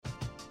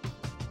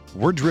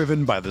We're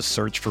driven by the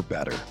search for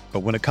better. But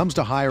when it comes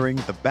to hiring,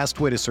 the best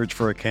way to search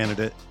for a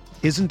candidate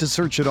isn't to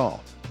search at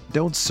all.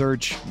 Don't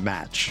search,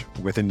 match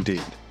with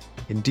Indeed.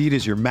 Indeed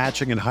is your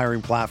matching and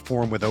hiring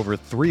platform with over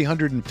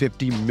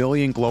 350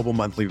 million global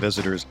monthly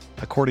visitors,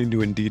 according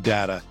to Indeed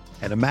data,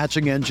 and a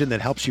matching engine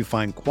that helps you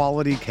find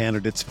quality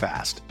candidates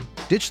fast.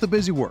 Ditch the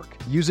busy work.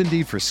 Use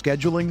Indeed for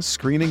scheduling,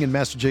 screening, and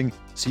messaging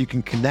so you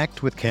can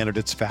connect with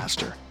candidates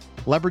faster.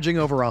 Leveraging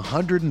over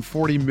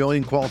 140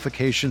 million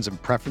qualifications and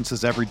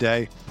preferences every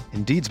day,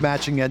 Indeed's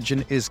matching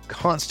engine is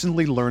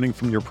constantly learning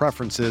from your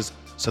preferences,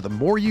 so the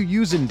more you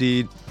use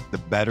Indeed, the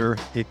better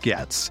it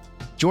gets.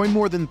 Join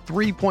more than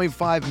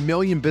 3.5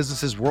 million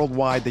businesses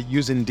worldwide that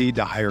use Indeed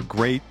to hire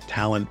great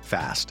talent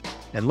fast.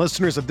 And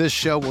listeners of this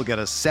show will get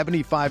a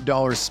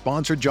 $75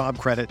 sponsored job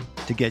credit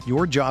to get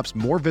your jobs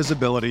more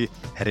visibility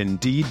at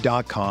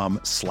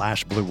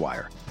Indeed.com/Blue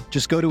Wire.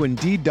 Just go to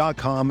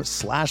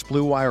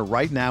Indeed.com/Blue Wire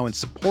right now and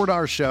support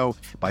our show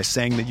by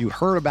saying that you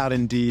heard about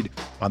Indeed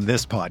on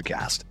this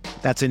podcast.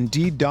 That's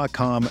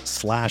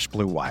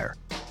Indeed.com/Blue Wire.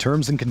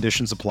 Terms and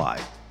conditions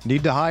apply.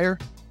 Need to hire?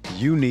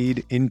 You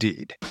need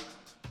Indeed.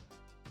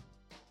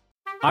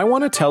 I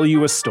want to tell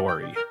you a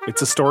story.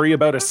 It's a story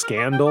about a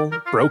scandal,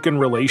 broken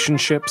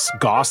relationships,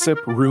 gossip,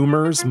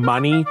 rumors,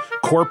 money,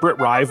 corporate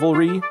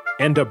rivalry,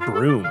 and a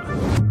broom.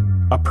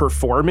 A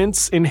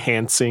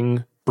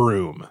performance-enhancing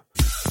broom.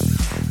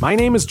 My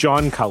name is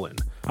John Cullen.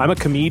 I'm a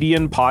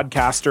comedian,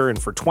 podcaster,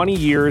 and for 20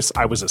 years,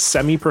 I was a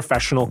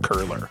semi-professional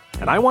curler.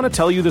 And I want to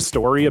tell you the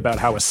story about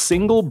how a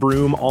single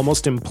broom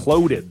almost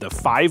imploded the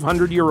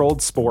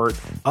 500-year-old sport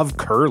of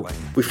curling.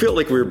 We felt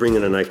like we were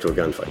bringing a knife to a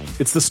gunfight.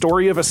 It's the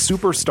story of a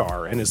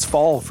superstar and his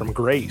fall from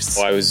grace.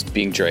 Well, I was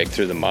being dragged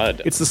through the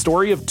mud. It's the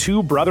story of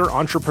two brother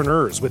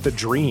entrepreneurs with a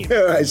dream.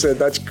 I said,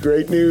 that's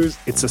great news.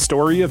 It's a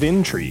story of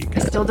intrigue. I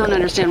still don't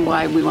understand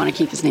why we want to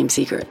keep his name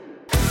secret.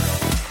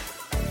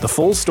 The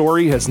full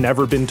story has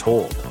never been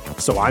told,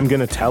 so I'm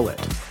going to tell it.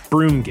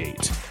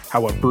 Broomgate,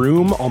 how a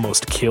broom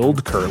almost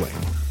killed curling.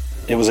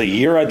 It was a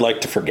year I'd like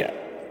to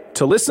forget.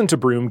 To listen to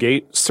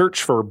Broomgate,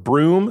 search for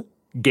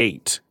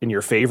Broomgate in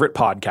your favorite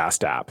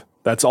podcast app.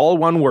 That's all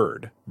one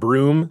word,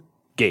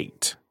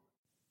 Broomgate.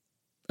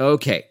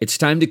 Okay, it's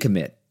time to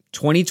commit.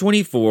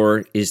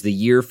 2024 is the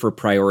year for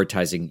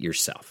prioritizing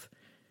yourself.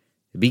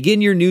 Begin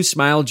your new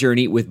smile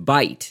journey with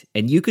Byte,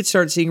 and you could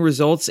start seeing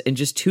results in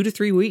just 2 to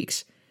 3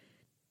 weeks.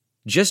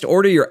 Just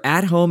order your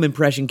at-home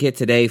impression kit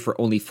today for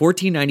only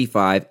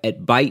 $14.95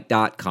 at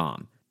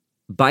Byte.com.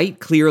 Byte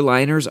clear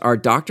liners are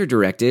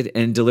doctor-directed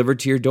and delivered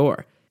to your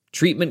door.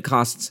 Treatment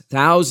costs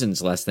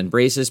thousands less than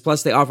braces,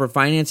 plus they offer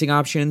financing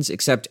options,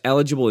 accept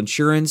eligible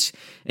insurance,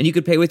 and you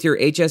could pay with your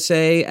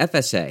HSA,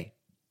 FSA.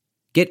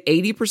 Get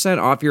 80%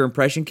 off your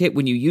impression kit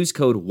when you use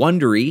code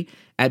WONDERY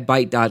at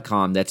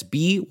Byte.com. That's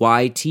BYTE.com.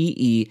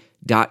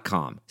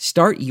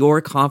 Start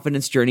your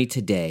confidence journey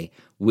today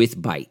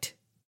with Byte.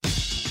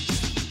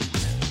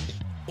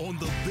 On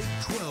the Big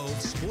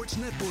 12 Sports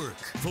Network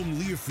from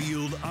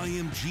Learfield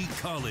IMG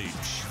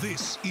College,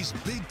 this is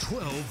Big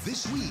 12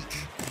 This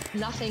Week.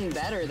 Nothing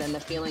better than the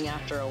feeling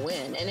after a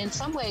win. And in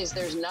some ways,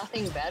 there's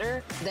nothing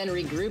better than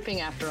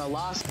regrouping after a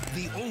loss.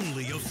 The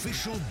only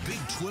official Big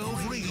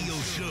 12 radio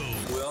show.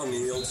 Well, I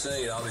mean, the old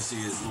saying obviously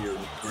is,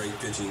 great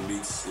pitching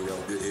beats,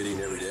 good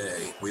hitting every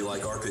day. We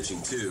like our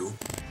pitching too.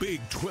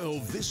 Big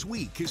 12 This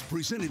Week is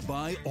presented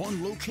by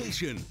On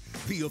Location,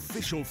 the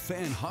official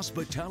fan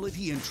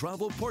hospitality and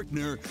travel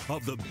partner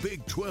of the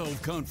Big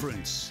 12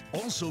 Conference.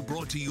 Also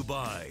brought to you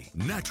by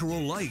Natural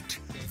Light.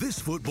 This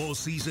football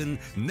season,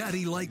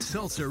 Natty Light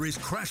Seltzer is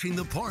crashing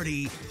the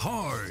party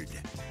hard.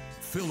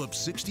 Phillips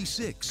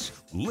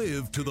 66,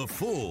 live to the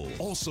full.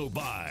 Also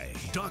by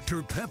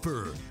Dr.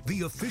 Pepper,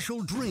 the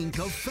official drink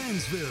of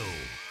Fansville.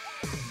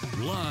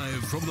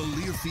 Live from the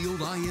Learfield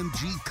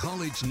IMG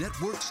College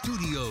Network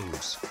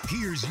studios,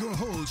 here's your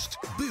host,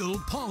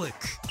 Bill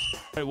Pollock. All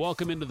right,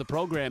 welcome into the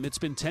program. It's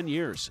been 10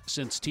 years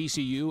since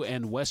TCU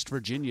and West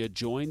Virginia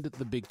joined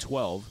the Big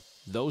 12.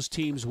 Those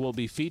teams will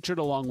be featured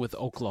along with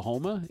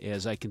Oklahoma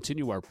as I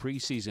continue our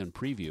preseason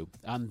preview.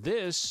 On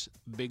this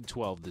Big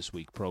 12 This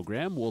Week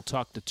program, we'll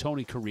talk to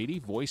Tony Caridi,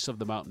 voice of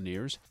the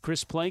Mountaineers,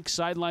 Chris Plank,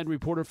 sideline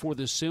reporter for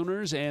the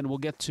Sooners, and we'll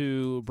get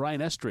to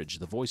Brian Estridge,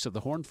 the voice of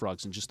the Horned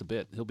Frogs, in just a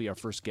bit. He'll be our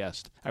first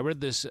guest. I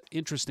read this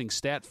interesting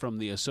stat from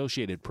the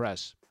Associated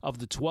Press. Of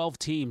the 12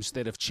 teams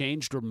that have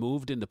changed or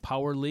moved into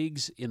power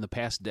leagues in the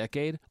past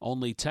decade,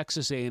 only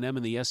Texas A&M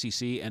in the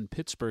SEC and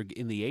Pittsburgh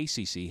in the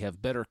ACC have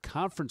better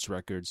conference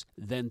records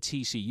than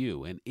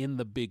TCU. And in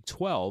the Big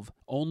 12,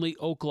 only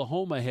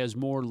Oklahoma has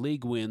more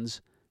league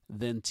wins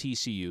than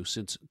TCU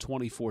since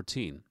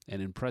 2014. An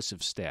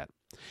impressive stat.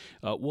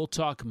 We'll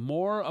talk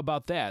more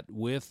about that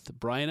with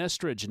Brian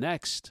Estridge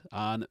next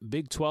on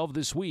Big 12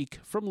 This Week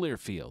from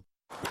Learfield.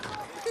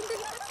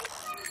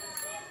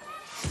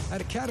 At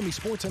Academy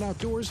Sports and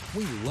Outdoors,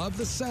 we love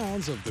the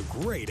sounds of the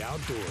great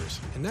outdoors.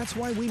 And that's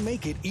why we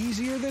make it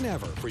easier than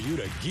ever for you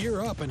to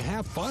gear up and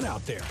have fun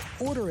out there.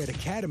 Order at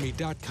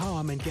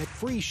academy.com and get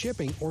free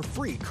shipping or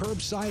free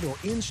curbside or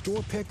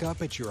in-store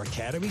pickup at your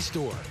Academy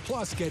store.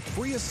 Plus, get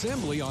free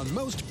assembly on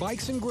most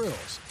bikes and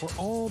grills for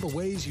all the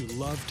ways you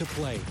love to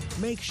play.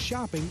 Make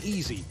shopping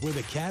easy with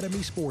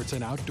Academy Sports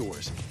and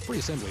Outdoors. Free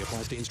assembly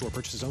applies to in-store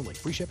purchases only.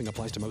 Free shipping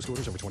applies to most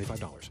orders over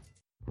 $25.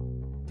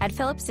 At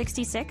Phillips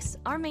 66,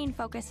 our main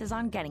focus is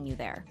on getting you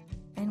there.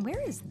 And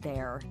where is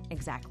there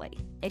exactly?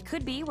 It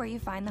could be where you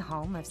find the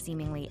home of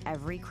seemingly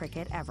every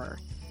cricket ever.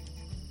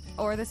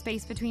 Or the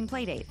space between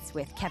playdates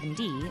with Kevin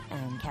D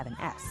and Kevin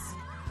S.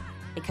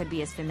 It could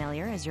be as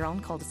familiar as your own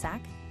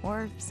cul-de-sac,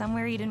 or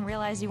somewhere you didn't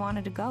realize you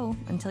wanted to go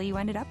until you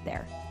ended up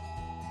there.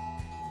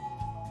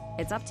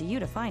 It's up to you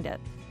to find it,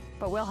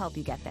 but we'll help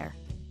you get there,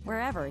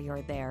 wherever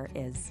your there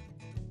is.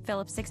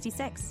 Phillips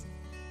 66.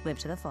 Live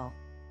to the full.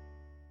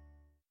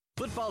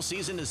 Football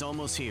season is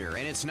almost here,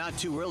 and it's not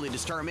too early to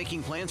start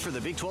making plans for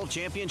the Big 12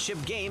 Championship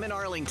game in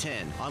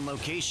Arlington. On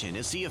Location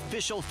is the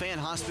official fan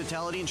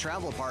hospitality and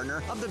travel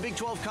partner of the Big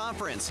 12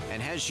 Conference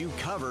and has you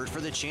covered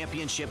for the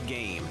championship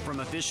game.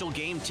 From official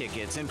game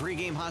tickets and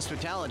pregame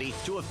hospitality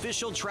to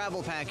official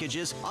travel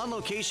packages, On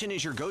Location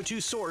is your go-to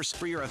source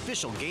for your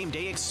official game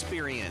day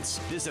experience.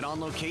 Visit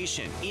On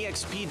Location,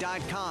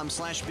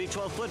 exp.com/Big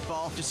 12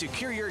 football to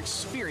secure your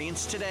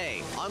experience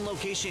today. On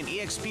Location,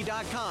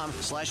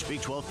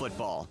 exp.com/Big 12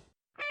 football.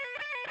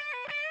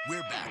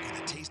 We're back with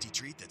a tasty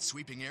treat that's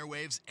sweeping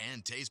airwaves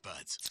and taste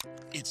buds.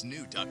 It's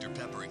new Dr.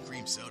 Pepper and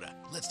Cream Soda.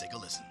 Let's take a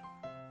listen.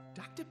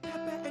 Dr.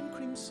 Pepper and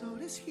Cream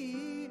Soda's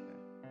here.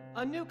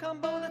 A new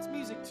combo that's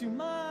music to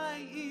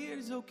my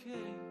ears,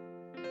 okay?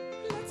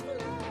 Let's play.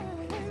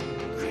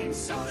 Cream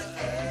Soda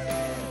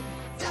and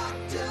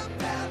Dr.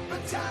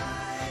 Pepper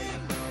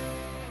time.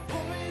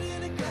 Pour it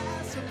in a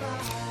glass of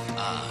ice.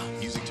 Ah,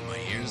 music to my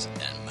ears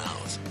and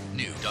mouth.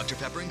 New Dr.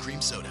 Pepper and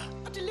Cream Soda.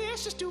 A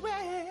delicious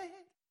duet.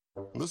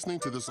 Listening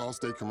to this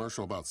Allstate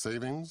commercial about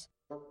savings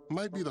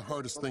might be the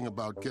hardest thing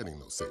about getting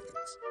those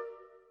savings.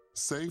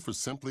 Save for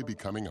simply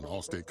becoming an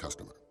Allstate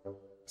customer.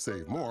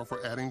 Save more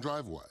for adding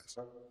DriveWise.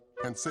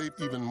 And save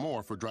even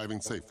more for driving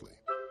safely.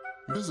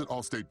 Visit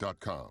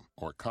Allstate.com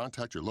or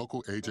contact your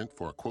local agent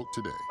for a quote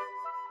today.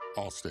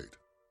 Allstate.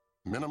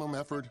 Minimum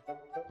effort,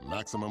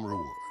 maximum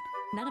reward.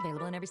 Not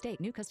available in every state.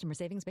 New customer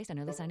savings based on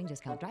early signing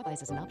discount.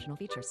 DriveWise is an optional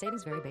feature.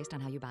 Savings vary based on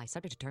how you buy.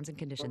 Subject to terms and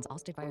conditions.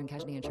 Allstate Fire and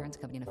Casualty Insurance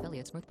Company and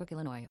Affiliates, Northbrook,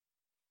 Illinois.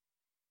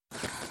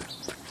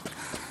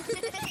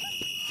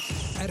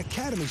 At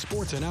Academy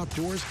Sports and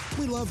Outdoors,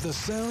 we love the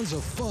sounds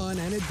of fun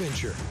and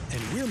adventure,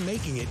 and we're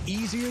making it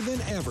easier than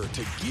ever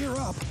to gear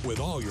up with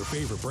all your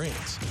favorite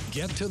brands.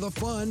 Get to the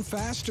fun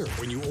faster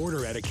when you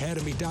order at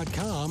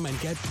academy.com and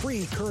get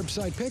free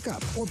curbside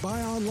pickup, or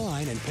buy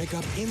online and pick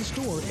up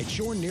in-store at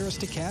your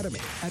nearest Academy.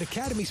 At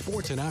Academy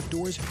Sports and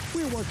Outdoors,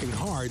 we're working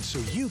hard so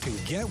you can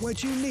get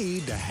what you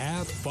need to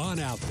have fun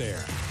out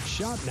there.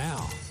 Shop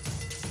now.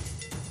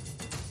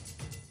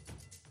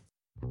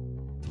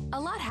 A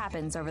lot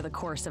happens over the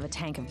course of a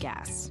tank of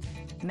gas.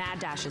 Mad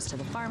dashes to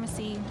the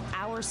pharmacy,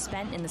 hours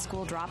spent in the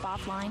school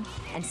drop-off line,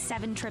 and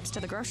 7 trips to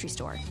the grocery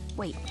store.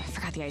 Wait, I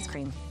forgot the ice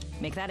cream.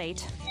 Make that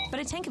 8.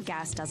 But a tank of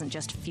gas doesn't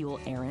just fuel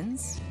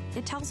errands.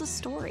 It tells a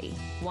story.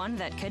 One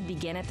that could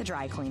begin at the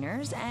dry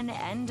cleaners and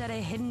end at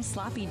a hidden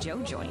Sloppy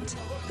Joe joint.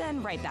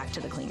 Then right back to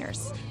the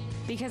cleaners.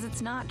 Because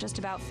it's not just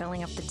about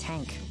filling up the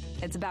tank.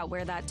 It's about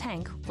where that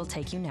tank will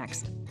take you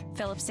next.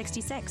 Phillips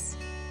 66.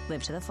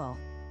 Live to the full.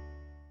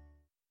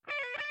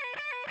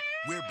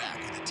 We're back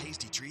with a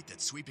tasty treat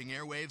that's sweeping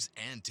airwaves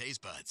and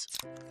taste buds.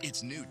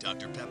 It's new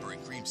Dr. Pepper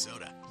and Cream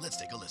Soda. Let's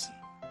take a listen.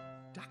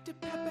 Dr.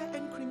 Pepper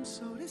and Cream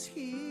Soda's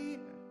here.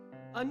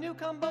 A new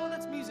combo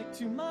that's music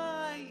to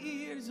my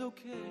ears,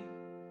 okay?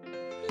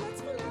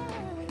 Let's play.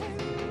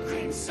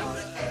 Cream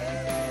Soda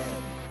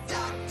and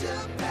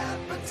Dr.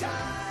 Pepper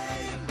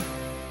time.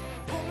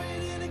 Pour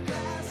it in a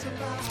glass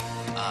of ice.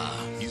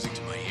 Ah, music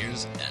to my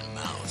ears and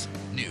mouth.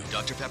 New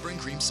Dr. Pepper and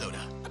Cream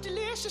Soda. A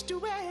delicious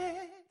duet.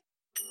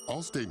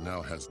 Allstate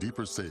now has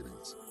deeper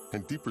savings,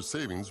 and deeper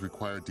savings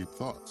require deep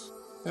thoughts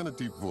and a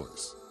deep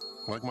voice,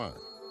 like mine.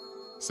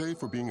 Save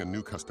for being a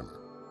new customer.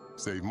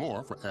 Save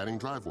more for adding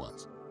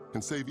DriveWise,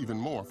 and save even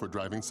more for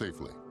driving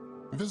safely.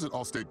 Visit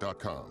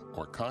Allstate.com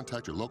or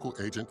contact your local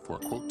agent for a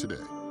quote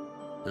today.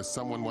 As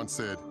someone once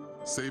said,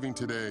 saving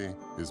today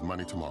is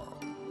money tomorrow.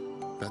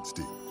 That's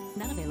deep.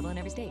 Not available in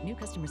every state. New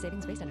customer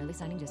savings based on early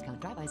signing discount.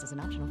 DriveWise is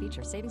an optional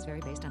feature. Savings vary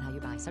based on how you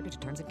buy. Subject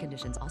to terms and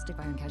conditions. Allstate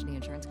Fire and Casualty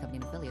Insurance Company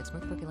and Affiliates,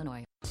 Northbrook,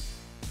 Illinois.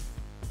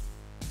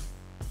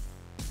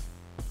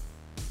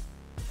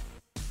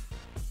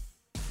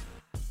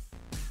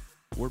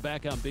 We're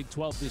back on Big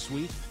 12 this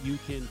week. You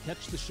can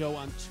catch the show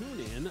on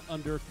TuneIn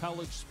under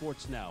College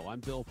Sports Now. I'm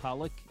Bill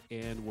Pollock,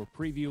 and we're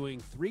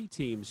previewing 3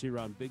 teams here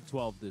on Big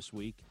 12 this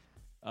week.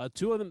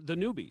 2 of them, the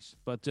newbies,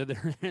 but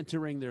they're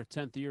entering their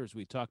 10th year, as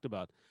we talked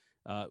about.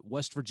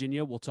 West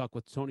Virginia, we'll talk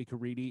with Tony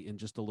Caridi in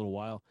just a little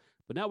while.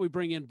 But now we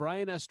bring in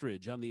Brian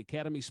Estridge on the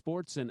Academy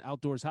Sports and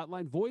Outdoors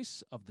Hotline,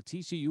 voice of the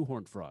TCU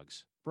Horned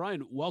Frogs.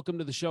 Brian, welcome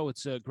to the show.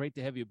 It's great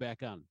to have you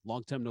back on.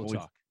 Long time no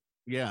talk.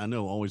 Yeah, I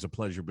know. Always a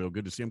pleasure, Bill.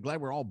 Good to see you. I'm glad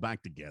we're all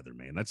back together,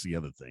 man. That's the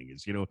other thing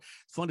is, it's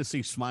fun to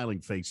see smiling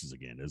faces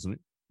again, isn't it?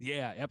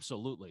 Yeah,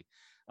 absolutely.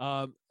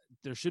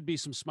 There should be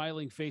some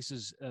smiling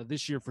faces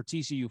this year for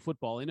TCU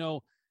football. I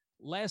know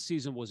last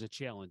season was a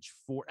challenge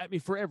for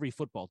every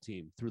football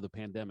team through the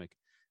pandemic.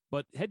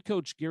 But head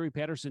coach Gary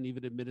Patterson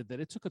even admitted that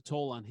it took a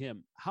toll on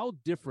him. How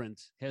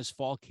different has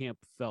fall camp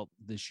felt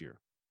this year?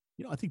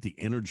 I think the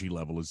energy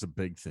level is a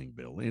big thing,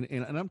 Bill. And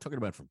I'm talking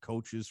about from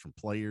coaches, from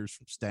players,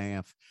 from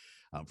staff,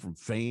 from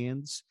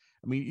fans.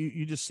 I mean,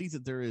 you just see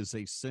that there is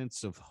a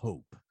sense of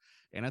hope.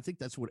 And I think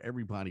that's what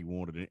everybody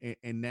wanted.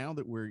 And now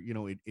that we're,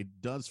 it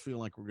does feel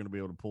like we're going to be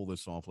able to pull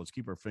this off. Let's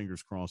keep our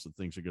fingers crossed that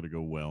things are going to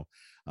go well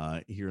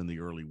here in the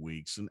early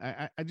weeks. And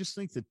I just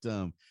think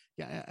that,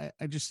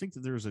 I just think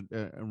that there's a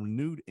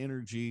renewed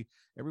energy.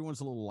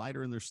 Everyone's a little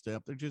lighter in their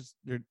step.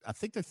 I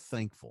think they're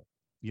thankful.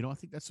 I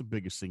think that's the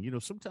biggest thing.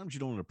 Sometimes you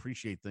don't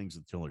appreciate things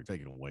until they're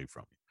taken away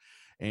from you.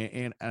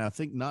 And I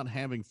think not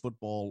having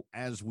football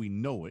as we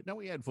know it. Now,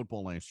 we had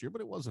football last year,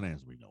 but it wasn't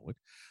as we know it.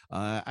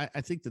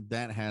 I think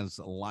that has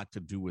a lot to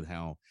do with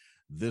how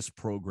this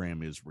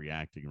program is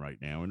reacting right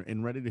now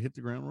and ready to hit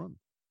the ground running.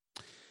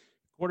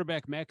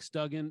 Quarterback Max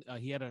Duggan,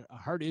 he had a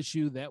heart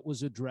issue that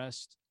was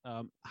addressed.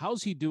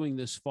 How's he doing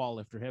this fall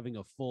after having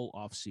a full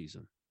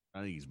offseason? I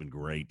think he's been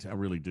great. I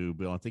really do,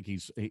 Bill. I think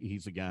he's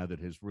a guy that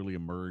has really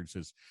emerged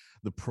as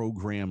the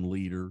program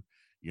leader.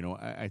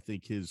 I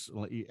think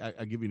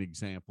I'll give you an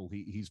example.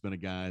 He's been a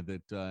guy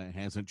that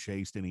hasn't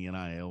chased any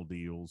NIL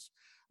deals.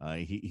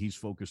 He's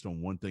focused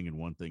on one thing and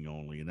one thing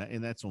only,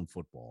 and that's on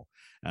football.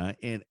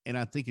 And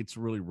I think it's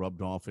really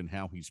rubbed off in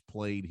how he's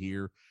played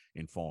here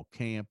in fall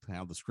camp,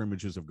 how the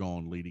scrimmages have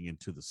gone leading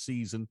into the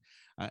season.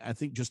 I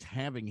think just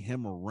having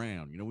him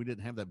around, we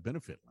didn't have that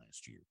benefit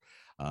last year.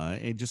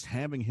 And just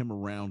having him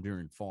around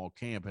during fall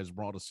camp has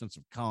brought a sense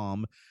of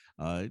calm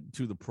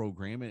to the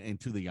program and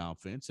to the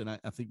offense. And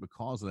I think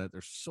because of that,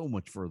 they're so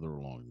much further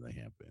along than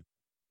they have been.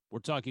 We're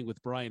talking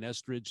with Brian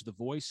Estridge, the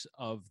voice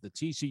of the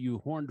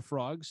TCU Horned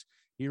Frogs,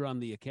 here on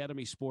the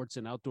Academy Sports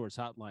and Outdoors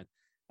Hotline.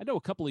 I know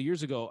a couple of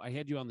years ago I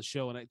had you on the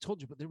show and I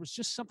told you, but there was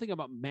just something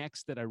about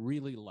Max that I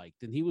really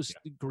liked. And he was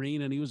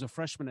green and he was a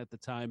freshman at the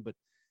time, but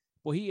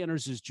well, he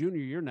enters his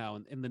junior year now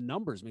and the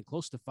numbers,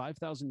 close to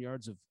 5,000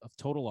 yards of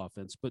total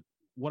offense. But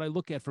what I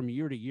look at from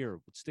year to year,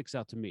 what sticks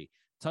out to me,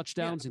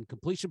 touchdowns and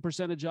completion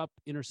percentage up,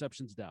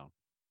 interceptions down.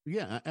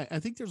 Yeah, I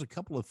think there's a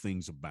couple of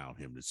things about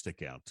him that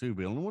stick out too,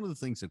 Bill. And one of the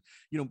things that,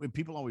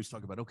 people always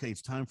talk about, okay,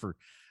 it's time for,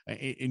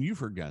 and you've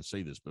heard guys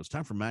say this, but it's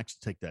time for Max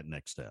to take that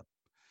next step.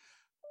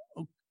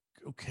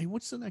 Okay,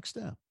 what's the next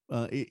step?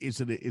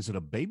 Is it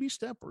a baby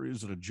step or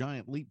is it a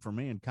giant leap for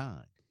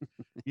mankind?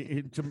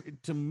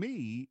 To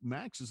me,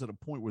 Max is at a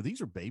point where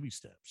these are baby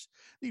steps.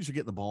 These are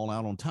getting the ball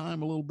out on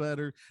time a little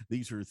better.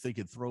 These are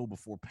thinking throw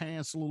before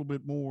pass a little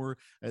bit more.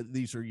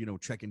 These are,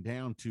 checking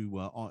down to,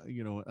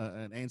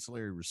 an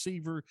ancillary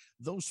receiver,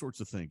 those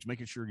sorts of things,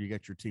 making sure you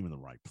got your team in the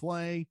right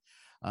play.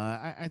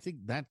 I think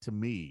that to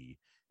me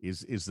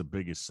is the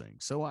biggest thing.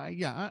 So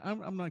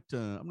I'm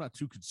not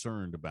too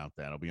concerned about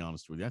that. I'll be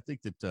honest with you. I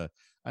think that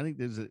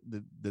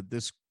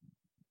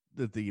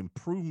the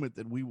improvement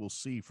that we will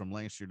see from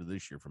last year to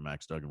this year from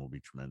Max Duggan will be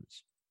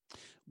tremendous.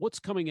 What's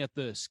coming at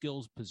the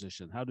skills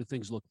position? How do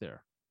things look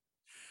there?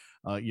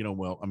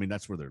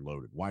 That's where they're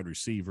loaded. Wide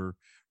receiver,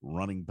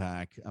 running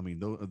back.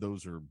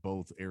 Those are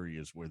both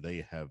areas where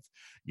they have,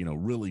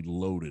 really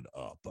loaded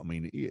up.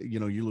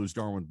 You lose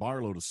Darwin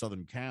Barlow to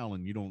Southern Cal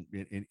and you don't,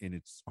 and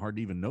it's hard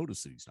to even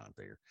notice that he's not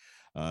there,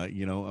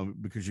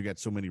 because you got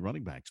so many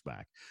running backs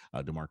back.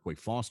 DeMarque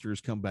Foster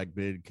has come back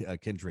big.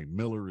 Kendre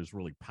Miller is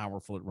really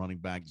powerful at running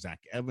back. Zach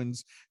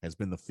Evans has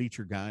been the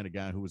feature guy, and a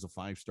guy who was a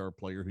 5-star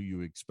player who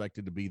you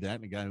expected to be that,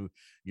 and a guy who,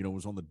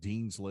 was on the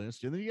dean's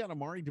list. And then you got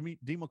Amari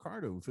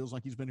DiMaccardo, who feels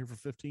like he's been here for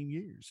 15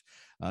 years,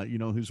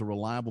 who's a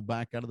reliable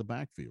back out of the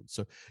backfield.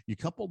 So you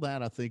couple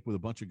that, I think, with a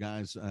bunch of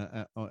guys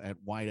at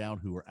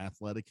wideout who are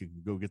athletic and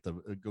can go get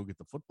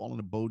the football, and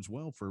it bodes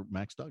well for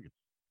Max Duggan.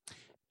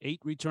 8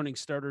 returning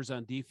starters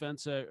on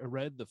defense. I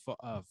read the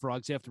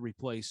Frogs have to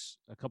replace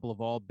a couple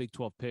of all Big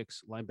 12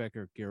 picks,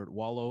 linebacker Garrett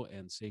Wallow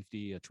and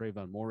safety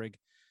Trayvon Morig.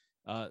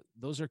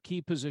 Those are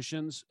key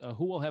positions.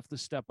 Who will have to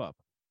step up?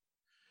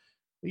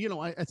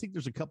 I think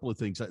there's a couple of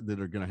things that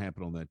are going to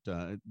happen on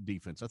that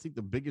defense. I think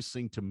the biggest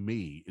thing to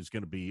me is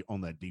going to be on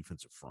that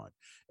defensive front.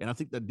 And I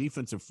think that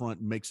defensive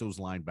front makes those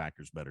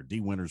linebackers better. D.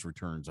 Winters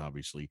returns,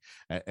 obviously,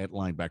 at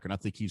linebacker, and I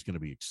think he's going to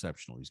be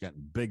exceptional. He's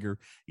gotten bigger.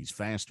 He's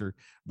faster.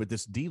 But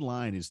this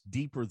D-line is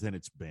deeper than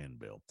it's been,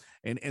 Bill.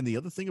 And the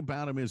other thing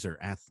about him is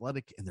they're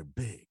athletic and they're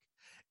big.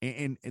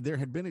 And there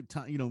had been a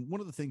time, one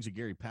of the things that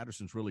Gary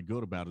Patterson's really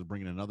good about is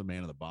bringing another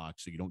man in the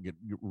box so you don't get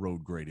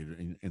road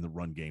graded in the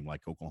run game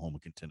like Oklahoma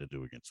can tend to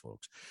do against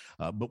folks.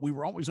 But we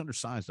were always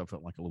undersized, I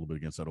felt like, a little bit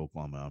against that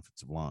Oklahoma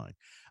offensive line.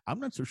 I'm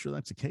not so sure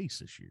that's the case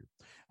this year.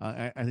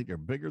 I think they're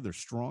bigger, they're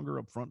stronger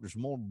up front. There's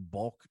more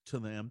bulk to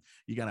them.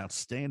 You got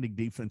outstanding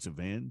defensive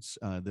ends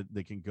that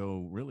they can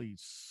go really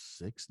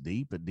 6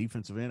 deep at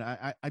defensive end.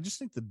 I just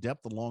think the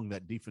depth along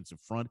that defensive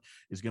front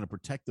is going to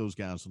protect those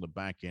guys on the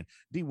back end.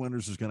 D.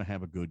 Winters is going to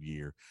have a good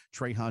year.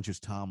 Trey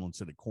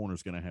Hodges-Tomlinson at corner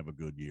is going to have a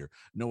good year.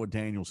 Noah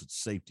Daniels at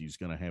safety is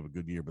going to have a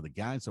good year. But the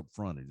guys up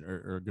front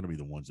are going to be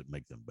the ones that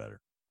make them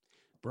better.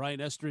 Brian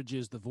Estridge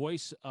is the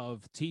voice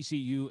of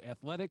TCU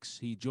Athletics.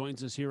 He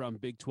joins us here on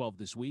Big 12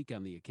 this week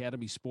on the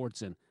Academy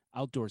Sports and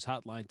Outdoors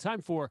Hotline.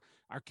 Time for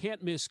our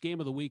can't-miss game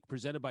of the week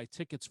presented by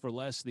Tickets for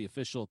Less, the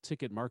official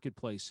ticket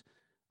marketplace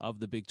of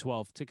the Big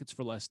 12,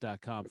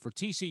 ticketsforless.com. For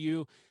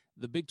TCU,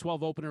 the Big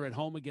 12 opener at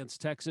home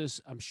against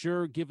Texas. I'm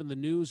sure, given the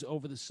news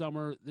over the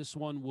summer, this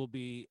one will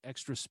be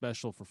extra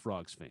special for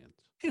Frogs fans.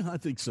 Yeah, I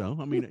think so.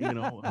 I mean,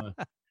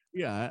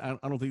 yeah,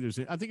 I don't think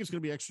I think it's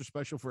going to be extra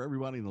special for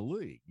everybody in the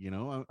league.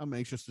 I'm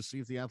anxious to see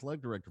if the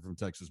athletic director from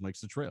Texas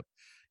makes the trip.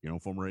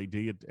 Former AD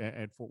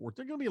at Fort Worth.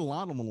 There's going to be a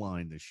lot on the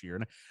line this year.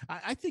 And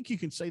I think you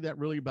can say that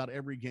really about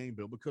every game,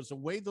 Bill, because the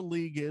way the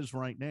league is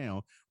right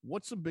now,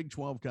 what's the Big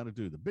 12 got to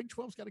do? The Big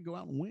 12's got to go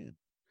out and win.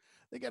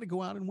 They got to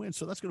go out and win.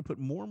 So that's going to put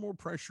more and more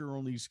pressure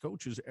on these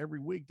coaches every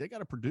week. They got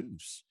to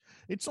produce.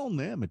 It's on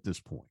them at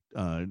this point.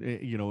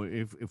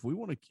 If we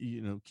want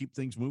to, keep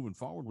things moving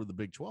forward with the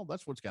Big 12,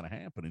 that's what's got to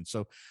happen. And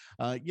so,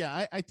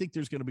 I think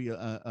there's going to be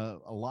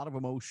a lot of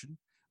emotion.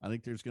 I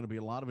think there's going to be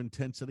a lot of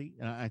intensity,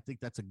 and I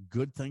think that's a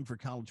good thing for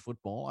college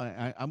football.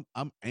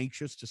 I'm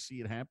anxious to see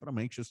it happen. I'm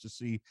anxious to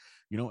see,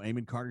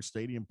 Amon Carter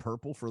Stadium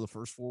purple for the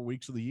first 4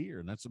 weeks of the year,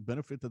 and that's a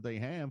benefit that they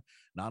have,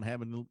 not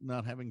having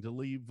to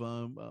leave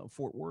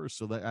Fort Worth.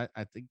 So that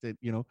I think that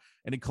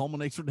and it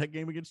culminates with that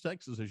game against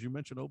Texas, as you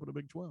mentioned, open a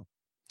Big 12.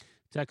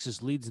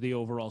 Texas leads the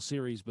overall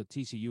series, but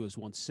TCU has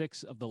won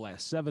 6 of the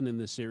last 7 in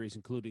this series,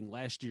 including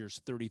last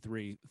year's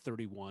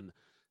 33-31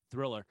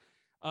 thriller.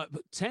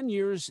 But 10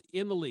 years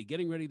in the league,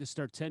 getting ready to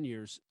start 10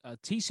 years.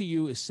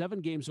 TCU is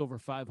 7 games over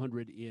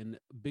 500 in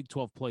Big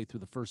 12 play through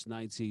the first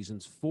 9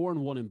 seasons,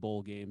 4-1 in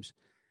bowl games.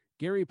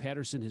 Gary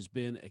Patterson has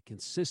been a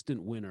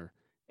consistent winner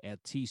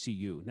at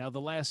TCU. Now, the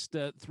last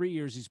 3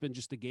 years, he's been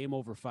just a game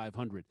over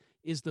 500.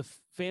 Is the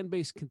fan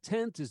base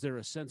content? Is there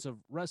a sense of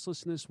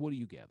restlessness? What do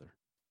you gather?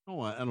 Oh,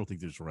 I don't think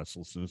there's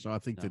restlessness. I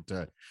think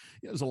that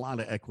there's a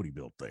lot of equity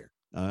built there.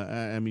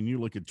 You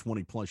look at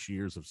 20-plus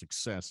years of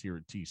success here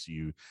at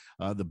TCU,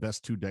 the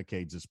best 2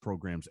 decades this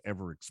program's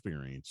ever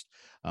experienced.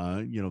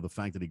 The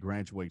fact that he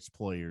graduates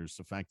players,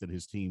 the fact that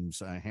his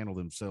teams handle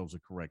themselves the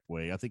correct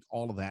way, I think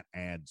all of that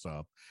adds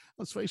up.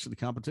 Let's face it, the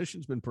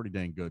competition's been pretty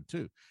dang good,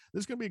 too.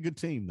 This is going to be a good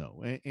team,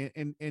 though,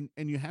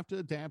 and you have to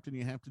adapt and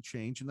you have to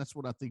change, and that's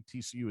what I think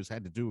TCU has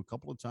had to do a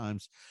couple of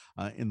times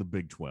in the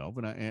Big 12,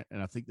 and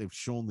I think they've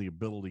shown the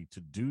ability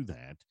to do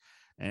that.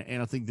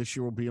 And I think this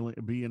year will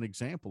be an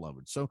example of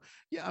it. So,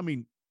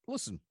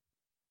 listen,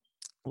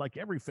 like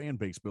every fan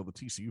base, Bill, the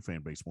TCU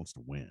fan base wants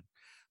to win.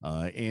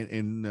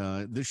 And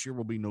this year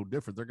will be no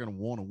different. They're going to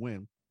want to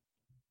win.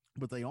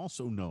 But they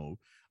also know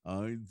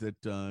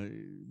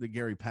that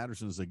Gary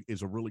Patterson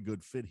is a really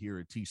good fit here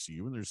at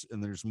TCU.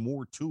 And there's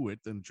more to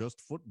it than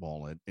just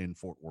football in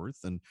Fort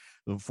Worth. And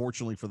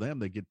fortunately for them,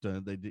 they get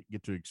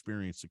to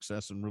experience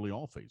success in really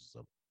all phases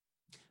of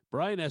it.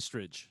 Brian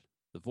Estridge,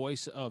 the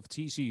voice of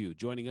TCU,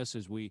 joining us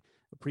as we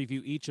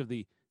preview each of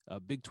the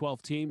Big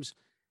 12 teams.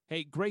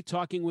 Hey, great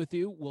talking with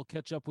you. We'll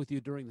catch up with you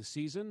during the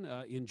season.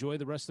 Enjoy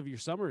the rest of your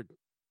summer. It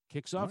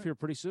kicks off here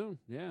pretty soon.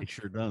 Yeah, it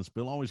sure does.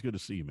 Bill, always good to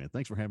see you, man.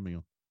 Thanks for having me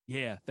on.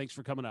 Yeah, thanks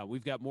for coming on.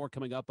 We've got more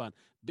coming up on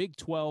Big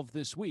 12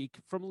 this week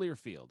from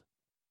Learfield.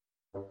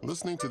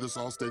 Listening to this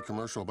Allstate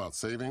commercial about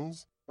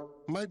savings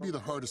might be the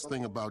hardest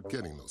thing about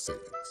getting those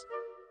savings.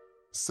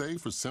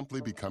 Save for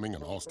simply becoming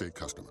an Allstate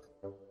customer.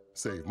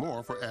 Save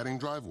more for adding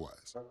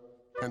DriveWise.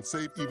 And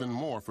save even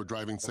more for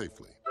driving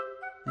safely.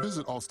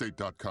 Visit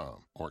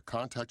Allstate.com or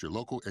contact your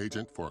local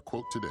agent for a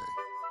quote today.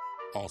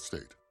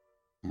 Allstate.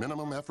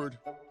 Minimum effort,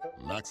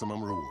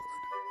 maximum reward.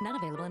 Not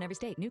available in every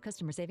state. New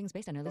customer savings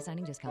based on early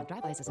signing discount.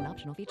 DriveWise is an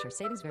optional feature.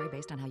 Savings vary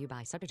based on how you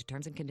buy. Subject to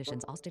terms and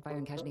conditions. Allstate Fire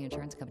and Casualty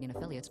Insurance Company and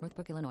affiliates,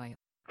 Northbrook, Illinois.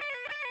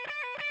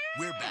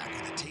 We're back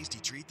with a tasty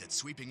treat that's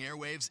sweeping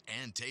airwaves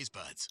and taste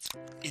buds.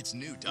 It's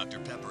new Dr.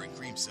 Pepper and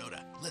Cream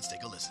Soda. Let's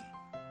take a listen.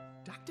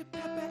 Dr.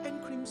 Pepper and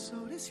Cream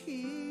Soda's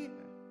here.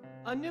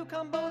 A new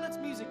combo that's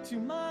music to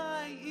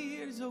my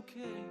ears,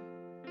 okay.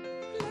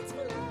 Let's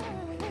play.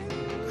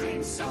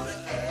 Cream Soda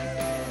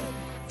and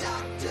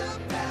Dr.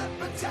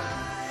 Pepper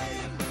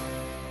time.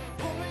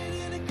 Pour it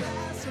in a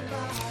glass of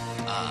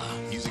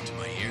ice. Music to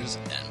my ears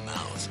and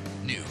mouth.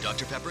 New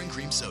Dr. Pepper and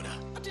Cream Soda.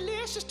 A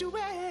delicious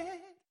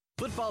duet.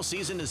 Football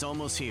season is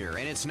almost here,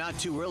 and it's not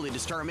too early to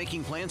start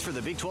making plans for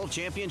the Big 12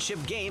 Championship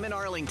game in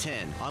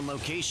Arlington. On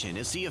Location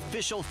is the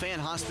official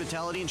fan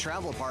hospitality and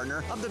travel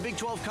partner of the Big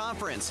 12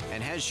 Conference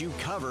and has you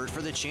covered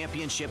for the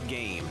championship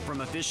game.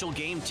 From official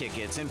game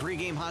tickets and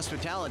pregame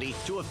hospitality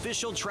to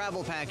official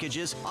travel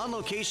packages, On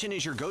Location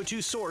is your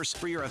go-to source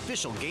for your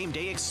official game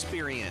day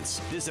experience.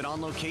 Visit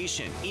On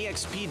Location,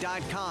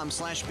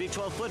 exp.com/Big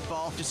 12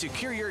 football to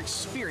secure your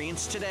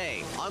experience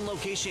today. On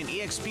Location,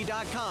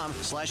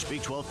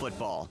 exp.com/Big 12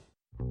 football.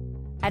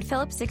 At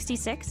Phillips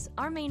 66,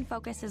 our main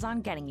focus is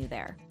on getting you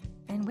there.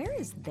 And where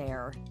is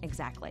there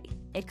exactly?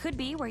 It could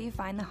be where you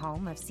find the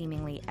home of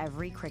seemingly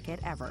every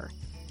cricket ever.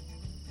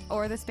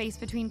 Or the space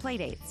between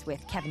playdates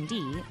with Kevin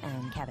D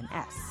and Kevin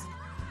S.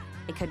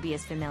 It could be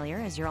as familiar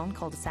as your own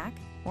cul-de-sac,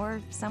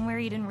 or somewhere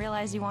you didn't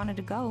realize you wanted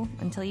to go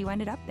until you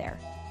ended up there.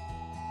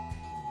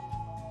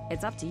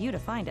 It's up to you to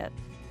find it,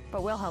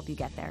 but we'll help you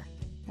get there,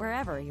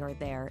 wherever your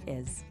there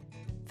is.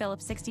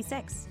 Phillips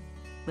 66.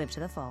 Live to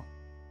the full.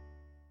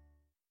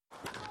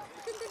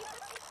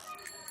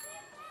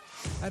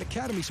 At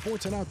Academy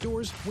Sports and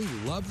Outdoors, we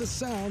love the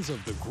sounds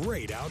of the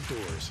great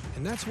outdoors.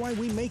 And that's why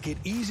we make it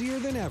easier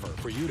than ever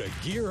for you to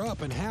gear up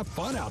and have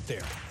fun out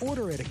there.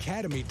 Order at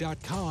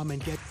academy.com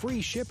and get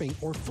free shipping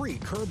or free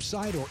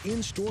curbside or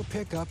in-store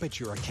pickup at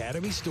your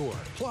Academy store.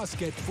 Plus,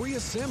 get free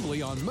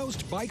assembly on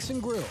most bikes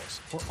and grills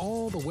for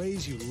all the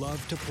ways you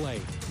love to play.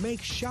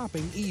 Make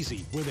shopping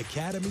easy with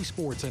Academy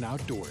Sports and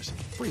Outdoors.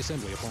 Free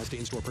assembly applies to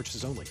in-store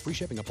purchases only. Free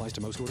shipping applies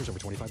to most orders over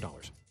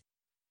 $25.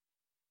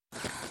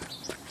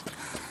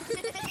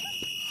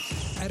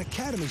 At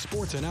Academy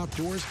Sports and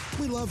Outdoors,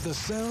 we love the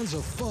sounds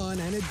of fun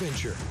and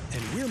adventure,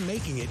 and we're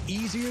making it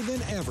easier than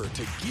ever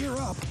to gear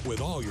up with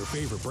all your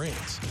favorite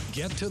brands.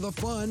 Get to the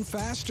fun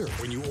faster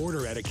when you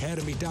order at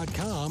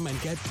academy.com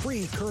and get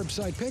free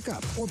curbside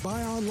pickup, or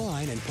buy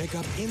online and pick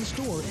up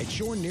in-store at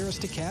your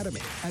nearest Academy.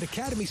 At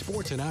Academy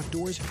Sports and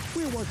Outdoors,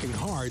 we're working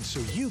hard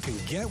so you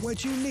can get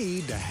what you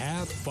need to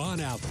have fun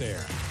out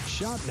there.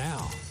 Shop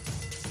now.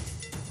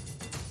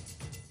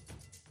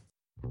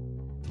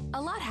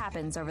 A lot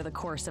happens over the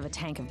course of a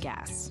tank of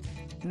gas.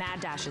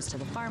 Mad dashes to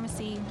the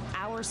pharmacy,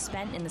 hours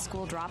spent in the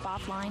school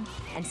drop-off line,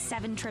 and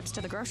 7 trips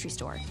to the grocery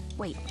store.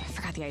 Wait, I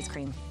forgot the ice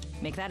cream.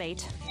 Make that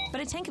 8.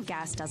 But a tank of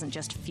gas doesn't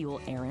just fuel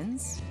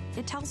errands.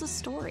 It tells a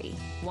story.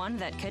 One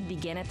that could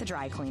begin at the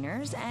dry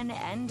cleaners and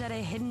end at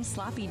a hidden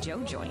Sloppy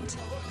Joe joint.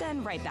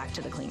 Then right back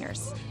to the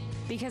cleaners.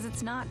 Because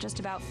it's not just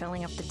about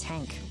filling up the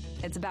tank.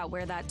 It's about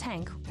where that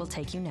tank will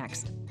take you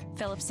next.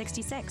 Phillips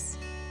 66.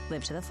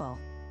 Live to the full.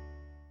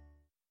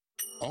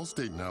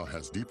 Allstate now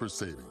has deeper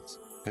savings,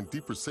 and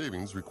deeper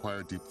savings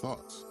require deep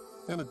thoughts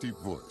and a deep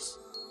voice,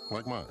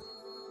 like mine.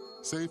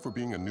 Save for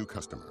being a new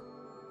customer.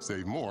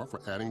 Save more for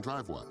adding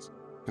DriveWise,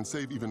 and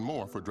save even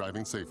more for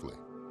driving safely.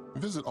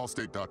 Visit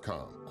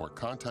Allstate.com or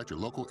contact your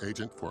local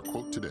agent for a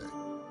quote today.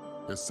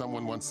 As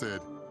someone once said,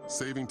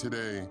 saving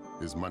today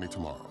is money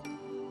tomorrow.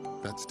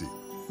 That's deep.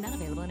 Not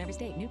available in every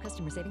state. New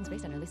customer savings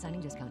based on early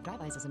signing discount.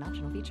 DriveWise is an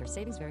optional feature.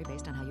 Savings vary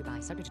based on how you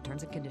buy. Subject to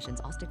terms and conditions.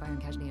 Allstate Fire and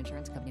Casualty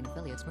Insurance Company and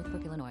affiliates,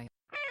 Northbrook, Illinois.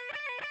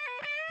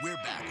 We're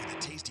back with a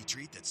tasty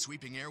treat that's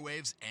sweeping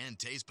airwaves and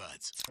taste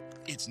buds.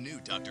 It's new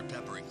Dr.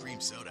 Pepper and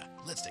Cream Soda.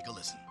 Let's take a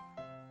listen.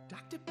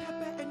 Dr.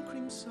 Pepper and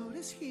Cream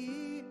Soda's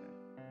here.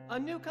 A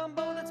new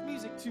combo that's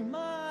music to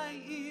my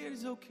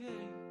ears, okay.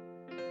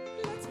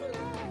 Let's play.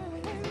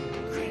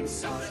 Cream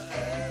Soda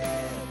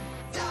and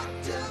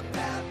Dr.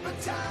 Pepper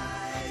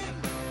time.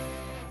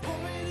 Pour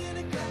it in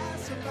a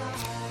glass of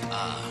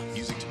ice.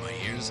 Music to my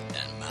ears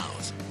and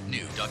mouth.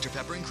 New Dr.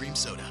 Pepper and Cream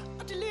Soda.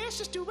 A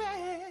delicious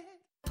duet.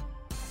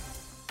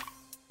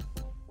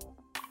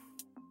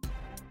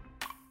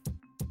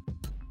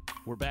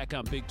 We're back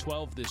on Big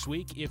 12 this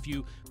week. If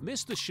you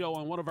missed the show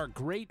on one of our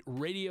great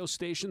radio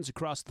stations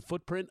across the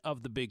footprint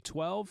of the Big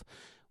 12,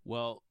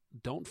 well,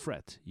 don't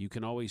fret. You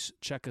can always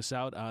check us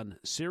out on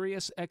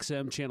Sirius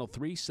XM Channel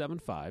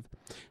 375.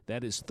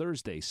 That is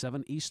Thursday,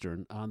 7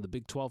 Eastern on the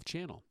Big 12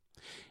 channel.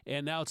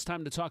 And now it's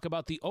time to talk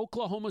about the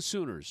Oklahoma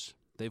Sooners.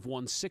 They've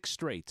won 6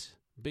 straight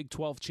Big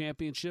 12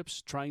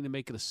 championships, trying to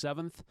make it a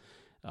 7th.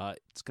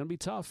 It's going to be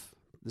tough.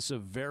 This is a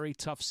very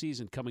tough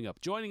season coming up.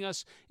 Joining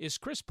us is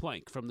Chris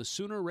Plank from the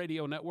Sooner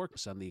Radio Network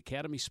on the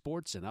Academy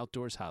Sports and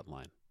Outdoors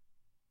Hotline.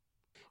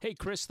 Hey,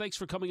 Chris, thanks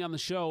for coming on the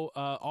show.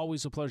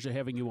 Always a pleasure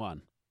having you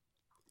on.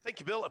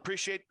 Thank you, Bill.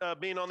 Appreciate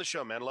being on the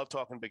show, man. Love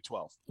talking Big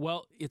 12.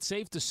 Well, it's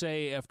safe to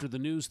say after the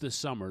news this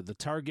summer, the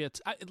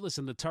target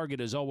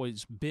has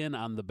always been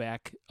on the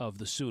back of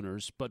the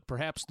Sooners, but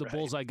perhaps the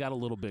bullseye got a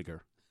little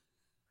bigger.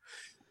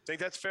 I think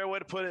that's a fair way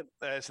to put it.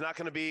 It's not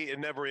going to be, it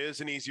never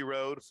is an easy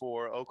road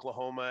for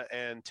Oklahoma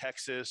and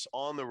Texas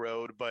on the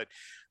road, but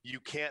you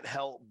can't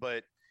help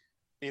but,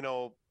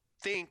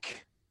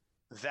 think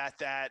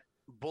that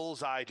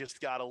bullseye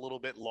just got a little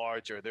bit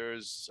larger.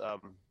 There's,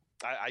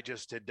 I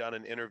just had done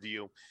an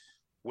interview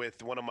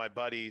with one of my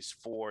buddies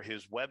for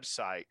his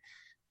website,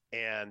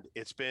 and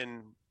it's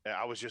been,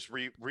 I was just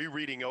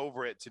rereading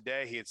over it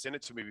today. He had sent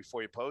it to me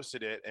before he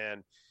posted it,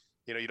 and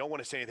you don't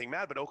want to say anything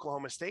bad, but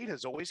Oklahoma State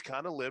has always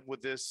kind of lived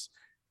with this,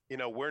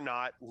 we're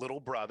not little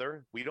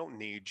brother. We don't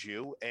need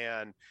you.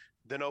 And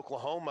then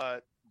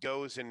Oklahoma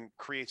goes and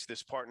creates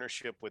this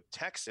partnership with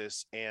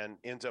Texas and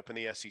ends up in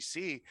the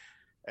SEC.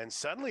 And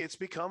suddenly it's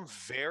become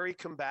very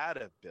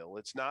combative, Bill.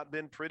 It's not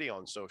been pretty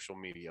on social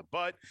media,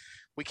 but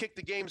we kick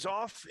the games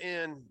off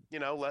in,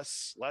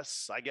 less,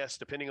 I guess,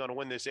 depending on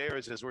when this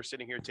airs, as we're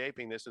sitting here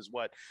taping, this is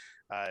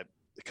a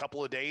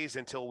couple of days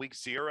until week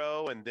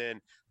 0. And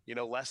then,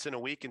 less than a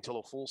week until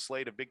a full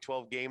slate of Big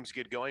 12 games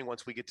get going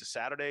once we get to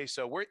Saturday.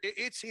 So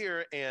it's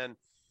here. And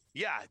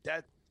yeah,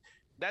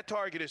 that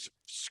target is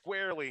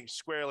squarely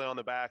on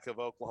the back of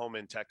Oklahoma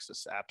and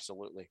Texas.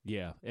 Absolutely.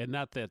 Yeah, and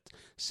not that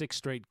 6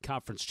 straight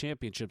conference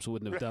championships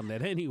wouldn't have done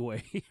that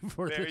anyway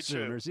for the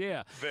Sooners.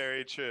 Yeah,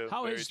 very true.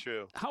 How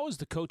has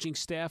the coaching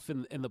staff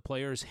and the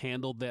players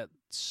handled that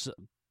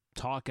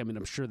talk? I mean,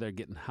 I'm sure they're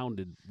getting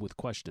hounded with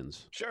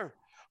questions. Sure.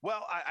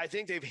 Well, I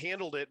think they've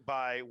handled it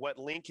by what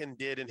Lincoln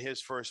did in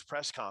his first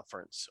press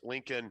conference.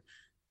 Lincoln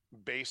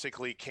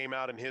basically came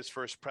out in his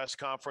first press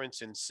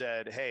conference and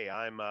said, "Hey,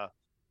 I'm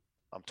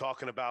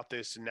talking about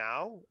this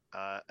now,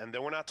 and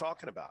then we're not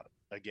talking about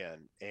it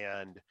again.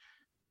 And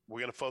we're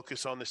going to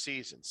focus on the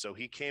season." So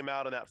he came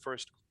out in that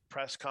first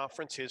press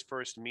conference, his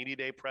first media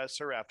day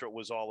presser after it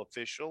was all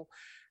official.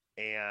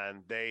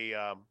 And they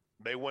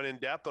went in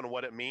depth on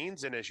what it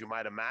means. And as you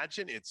might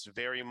imagine, it's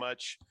very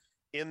much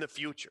in the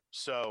future.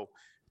 So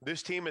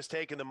this team has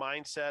taken the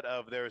mindset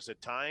of there's a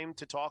time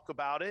to talk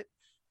about it.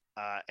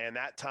 And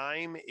that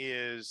time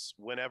is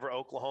whenever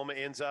Oklahoma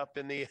ends up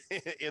in the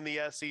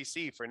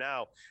SEC. For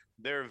now,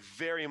 they're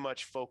very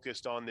much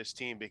focused on this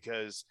team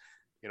because,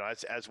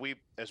 as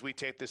we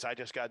tape this, I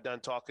just got done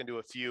talking to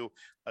a few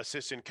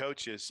assistant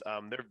coaches.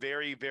 They're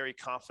very, very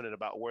confident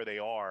about where they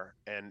are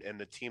and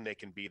the team they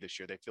can be this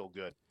year. They feel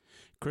good.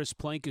 Chris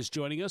Plank is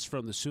joining us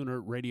from the Sooner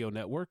Radio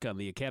Network on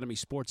the Academy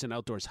Sports and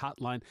Outdoors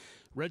Hotline.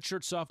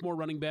 Redshirt sophomore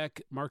running back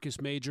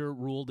Marcus Major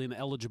ruled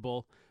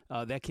ineligible.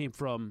 That came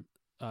from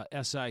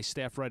SI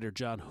staff writer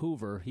John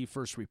Hoover. He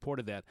first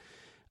reported that.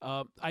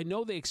 I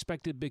know they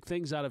expected big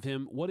things out of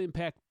him. What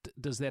impact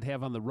does that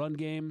have on the run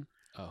game?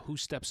 Who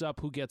steps up?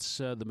 Who gets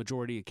the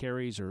majority of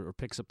carries or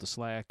picks up the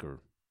slack?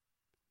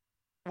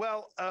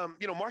 Well,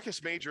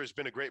 Marcus Major has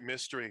been a great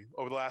mystery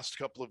over the last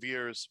couple of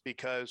years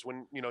because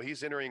when,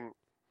 he's entering,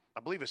 I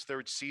believe, his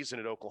 3rd season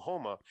at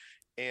Oklahoma.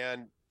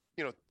 And,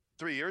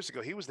 3 years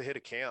ago, he was the hit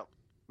of camp.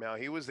 Now,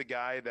 he was the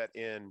guy that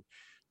in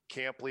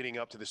camp leading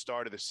up to the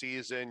start of the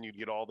season, you'd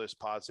get all this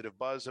positive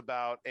buzz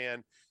about.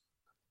 And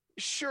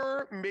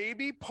sure,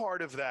 maybe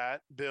part of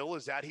that, Bill,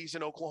 is that he's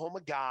an Oklahoma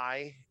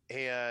guy.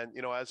 And,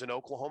 as an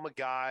Oklahoma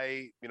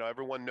guy,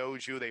 everyone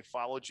knows you. They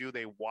followed you.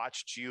 They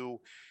watched you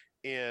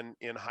in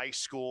high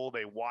school.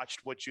 They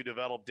watched what you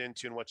developed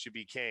into and what you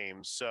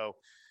became. So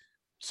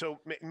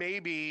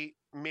maybe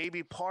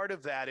part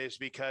of that is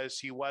because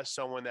he was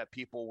someone that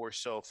people were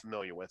so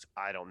familiar with.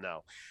 I don't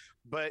know.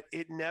 But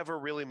it never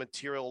really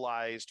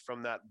materialized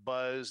from that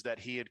buzz that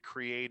he had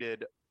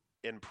created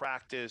in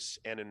practice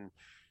and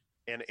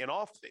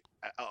off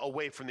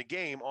away from the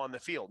game on the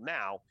field.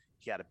 Now,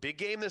 he had a big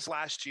game this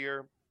last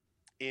year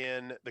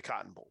in the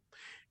Cotton Bowl.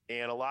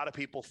 And a lot of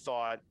people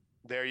thought,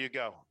 there you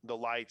go. The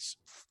light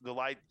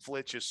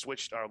switch is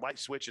switched, or light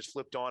switch is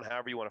flipped on,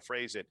 however you want to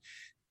phrase it.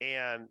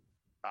 And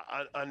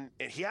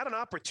he had an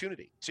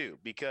opportunity too,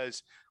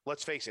 because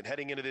let's face it,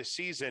 heading into this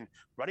season,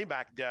 running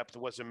back depth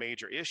was a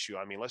major issue.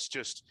 I mean,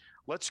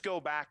 let's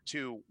go back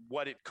to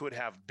what it could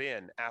have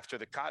been after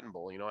the Cotton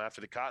Bowl.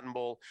 After the Cotton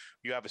Bowl,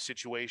 you have a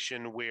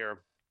situation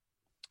where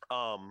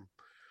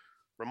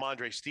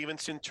Ramondre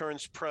Stevenson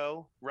turns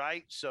pro,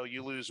 right? So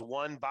you lose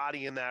one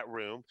body in that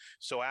room.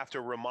 So after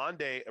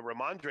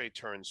Ramondre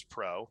turns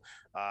pro,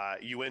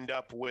 you end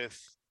up with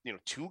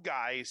 2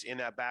 guys in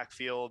that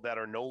backfield that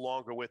are no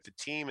longer with the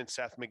team, and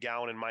Seth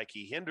McGowan and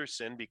Mikey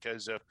Henderson,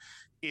 because of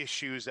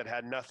issues that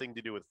had nothing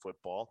to do with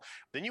football.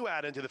 Then you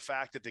add into the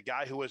fact that the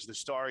guy who was the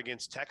star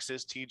against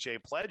Texas, TJ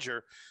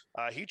Pledger,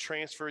 he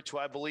transferred to,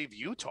 I believe,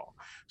 Utah.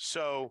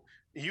 So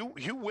you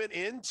went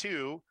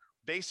into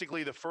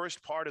basically the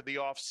first part of the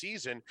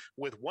offseason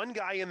with one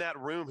guy in that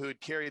room who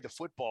had carried the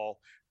football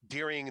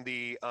during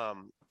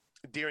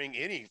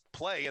any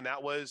play, and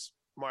that was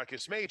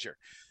Marcus Major.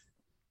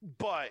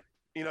 But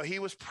he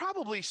was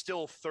probably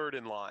still 3rd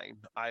in line,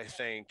 I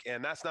think.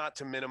 And that's not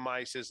to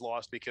minimize his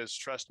loss because,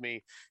 trust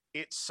me,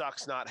 it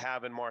sucks not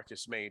having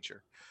Marcus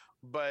Major.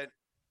 But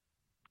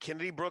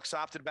Kennedy Brooks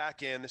opted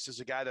back in. This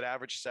is a guy that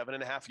averaged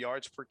 7.5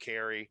 yards per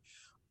carry.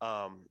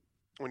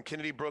 When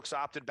Kennedy Brooks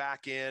opted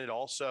back in, it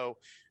also,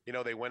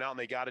 they went out and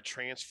they got a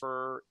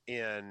transfer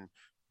in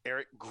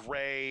Eric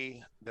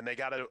Gray. Then they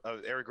got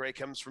Eric Gray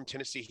comes from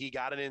Tennessee. He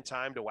got it in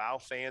time to wow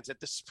fans at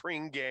the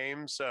spring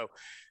game. So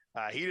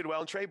he did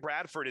well. And Trey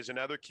Bradford is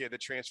another kid that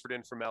transferred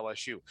in from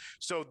LSU.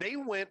 So they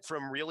went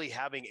from really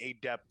having a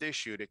depth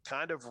issue to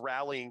kind of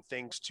rallying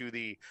things to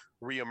the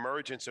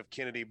reemergence of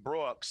Kennedy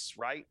Brooks,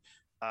 right?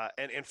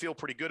 And feel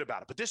pretty good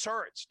about it. But this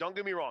hurts. Don't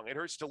get me wrong. It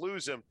hurts to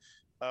lose him.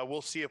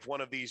 we'll see if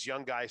one of these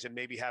young guys that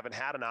maybe haven't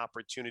had an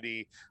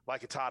opportunity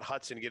like a Todd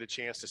Hudson get a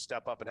chance to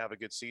step up and have a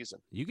good season.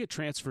 You get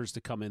transfers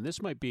to come in.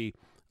 This might be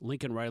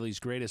Lincoln Riley's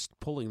greatest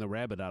pulling the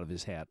rabbit out of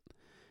his hat.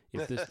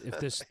 If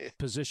this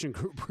position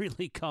group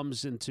really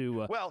comes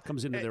into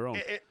their own.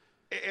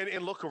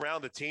 And look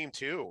around the team,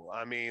 too.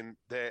 I mean,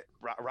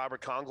 Robert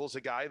Congel's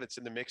a guy that's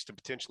in the mix to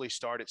potentially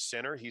start at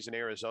center. He's an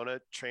Arizona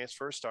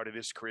transfer, started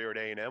his career at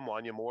A&M.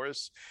 Wanya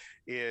Morris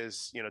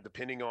is,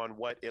 depending on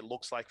what it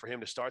looks like for him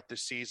to start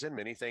this season,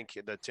 many think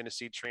the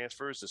Tennessee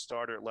transfer is the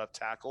starter at left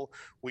tackle.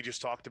 We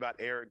just talked about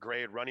Eric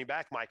Gray at running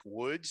back. Mike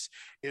Woods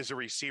is a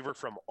receiver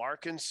from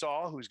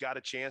Arkansas who's got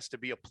a chance to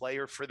be a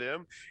player for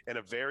them in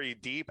a very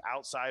deep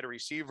outside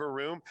receiver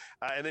room.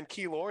 And then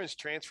Key Lawrence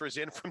transfers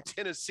in from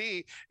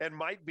Tennessee and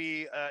might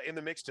be in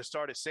the mix to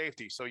start at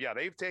safety. So, yeah,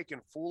 they've taken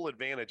full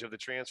advantage of the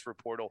transfer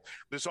portal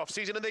this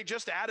offseason, and they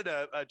just added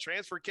a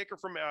transfer kicker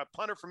from a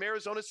punter from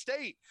Arizona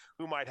State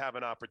who might have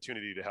an opportunity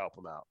to help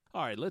them out.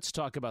 All right, let's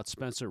talk about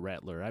Spencer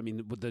Rattler. I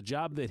mean, the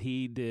job that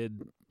he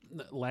did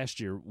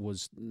last year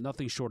was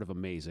nothing short of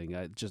amazing.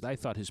 I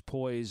thought his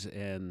poise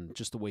and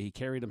just the way he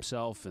carried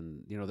himself,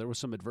 and there was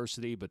some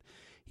adversity, but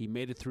he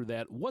made it through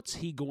that. What's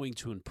he going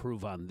to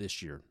improve on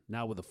this year,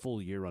 now with a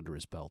full year under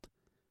his belt?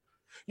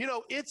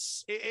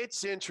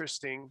 It's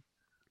interesting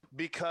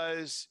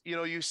because,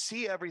 you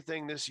see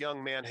everything this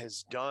young man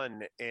has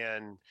done,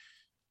 and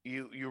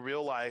you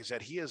realize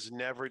that he has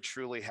never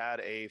truly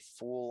had a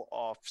full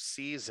off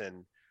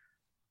season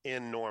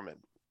in Norman.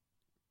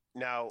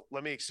 Now,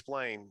 let me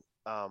explain.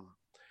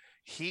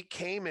 He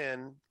came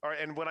in,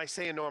 and when I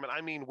say in Norman,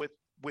 I mean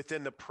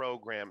within the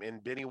program, in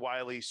Benny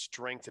Wiley's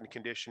strength and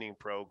conditioning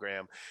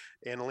program,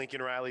 in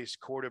Lincoln Riley's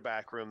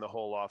quarterback room the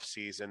whole off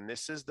season.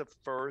 This is the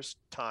first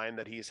time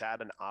that he's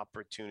had an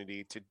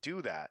opportunity to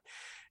do that.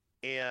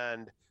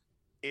 And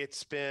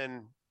it's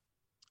been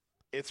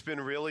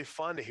really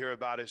fun to hear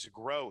about his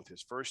growth.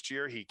 His first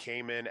year, he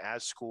came in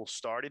as school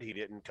started. He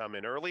didn't come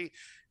in early.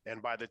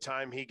 And by the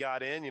time he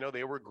got in,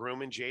 they were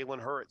grooming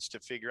Jalen Hurts to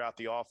figure out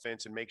the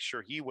offense and make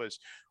sure he was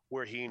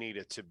where he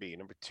needed to be.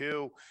 Number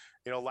two,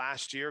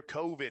 last year,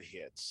 COVID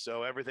hits,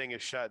 so everything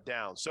is shut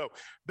down. So,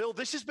 Bill,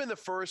 this has been the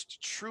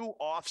first true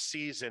off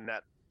season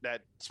that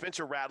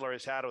Spencer Rattler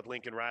has had with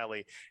Lincoln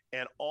Riley,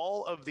 and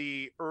all of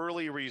the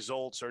early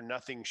results are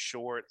nothing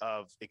short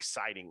of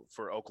exciting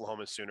for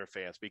Oklahoma Sooner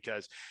fans,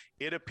 because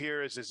it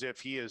appears as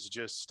if he is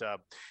just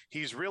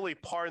he's really,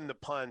 pardon the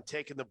pun,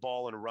 taking the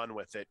ball and run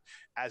with it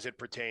as it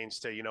pertains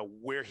to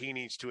where he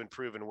needs to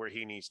improve and where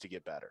he needs to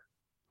get better.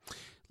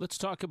 Let's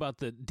talk about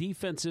the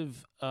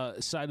defensive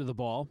side of the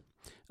ball.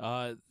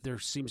 There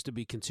seems to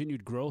be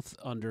continued growth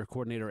under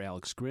coordinator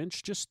Alex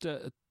Grinch. Just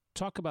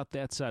talk about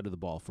that side of the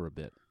ball for a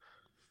bit.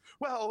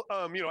 Well,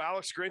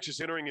 Alex Grinch is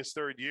entering his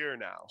third year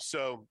now.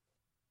 So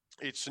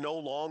it's no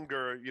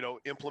longer,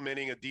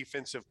 implementing a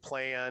defensive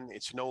plan.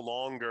 It's no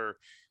longer,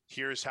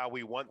 here's how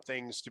we want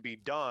things to be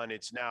done.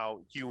 It's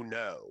now,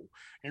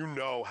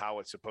 how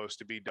it's supposed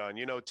to be done.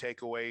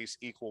 Takeaways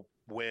equal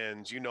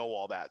wins,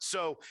 all that.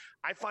 So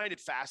I find it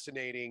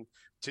fascinating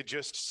to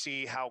just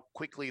see how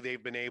quickly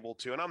they've been able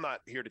to, and I'm not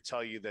here to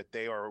tell you that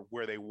they are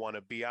where they want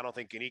to be. I don't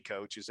think any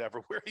coach is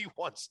ever where he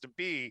wants to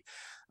be,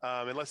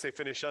 unless they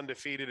finish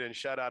undefeated and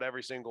shut out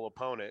every single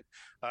opponent.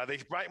 They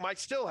might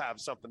still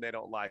have something they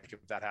don't like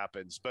if that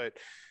happens. But,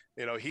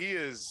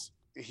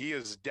 he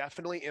has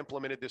definitely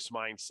implemented this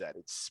mindset.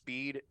 It's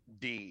speed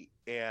D,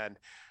 and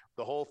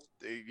the whole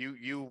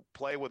you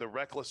play with a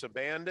reckless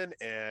abandon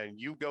and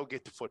you go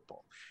get the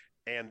football.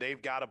 And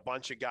they've got a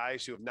bunch of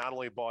guys who have not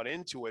only bought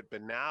into it,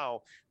 but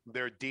now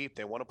they're deep.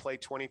 They want to play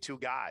 22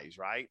 guys,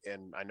 right?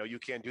 And I know you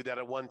can't do that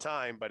at one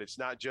time, but it's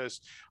not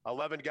just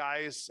 11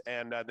 guys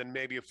and then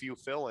maybe a few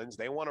fill-ins.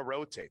 They want to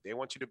rotate. They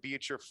want you to be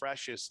at your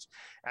freshest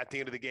at the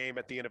end of the game,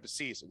 at the end of the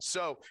season.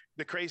 So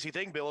the crazy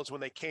thing, Bill, is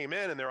when they came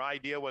in and their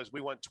idea was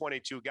we want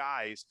 22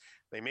 guys,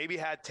 they maybe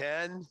had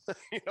 10,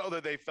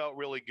 that they felt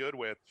really good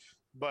with.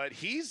 But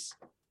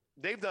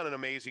they've done an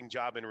amazing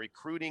job in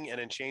recruiting and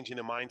in changing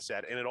the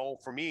mindset. And it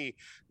all, for me,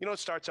 it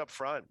starts up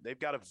front. They've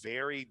got a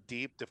very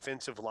deep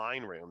defensive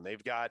line room.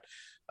 They've got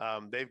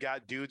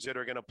dudes that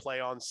are going to play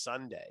on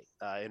Sunday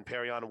in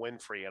Perion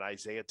Winfrey and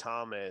Isaiah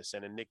Thomas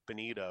and in Nick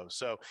Benito.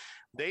 So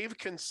they've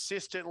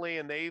consistently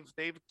and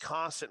they've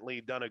constantly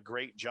done a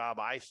great job,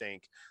 I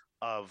think,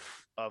 of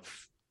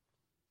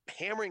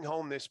hammering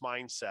home this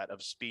mindset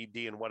of speed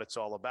D and what it's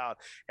all about,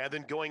 and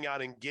then going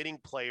out and getting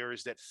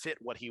players that fit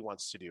what he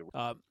wants to do.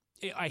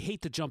 I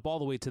hate to jump all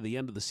the way to the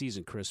end of the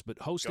season, Chris, but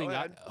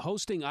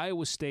hosting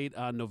Iowa State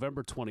on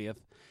November 20th,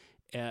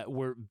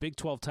 where Big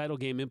 12 title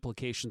game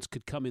implications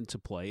could come into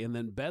play, and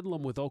then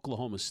Bedlam with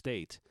Oklahoma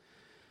State.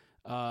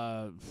 Boy,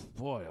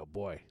 oh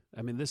boy.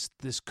 I mean, this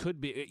could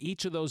be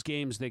each of those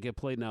games that get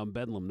played now in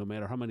Bedlam, no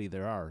matter how many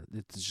there are.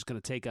 It's just going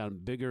to take on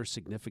bigger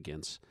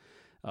significance.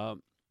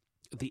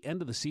 The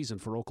end of the season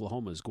for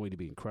Oklahoma is going to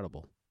be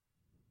incredible.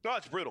 No,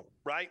 it's brutal,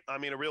 right? I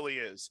mean, it really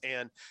is.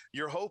 And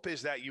your hope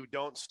is that you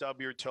don't stub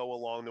your toe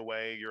along the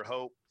way. Your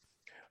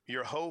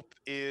hope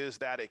is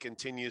that it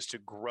continues to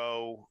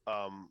grow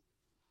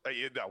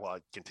well,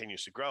 it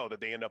continues to grow,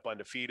 that they end up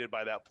undefeated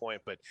by that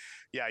point. But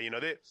yeah,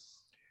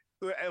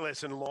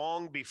 listen,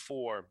 long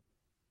before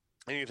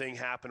anything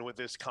happened with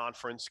this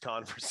conference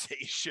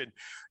conversation,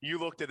 you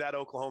looked at that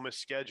Oklahoma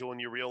schedule and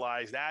you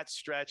realized that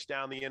stretch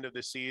down the end of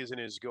the season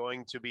is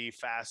going to be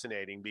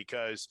fascinating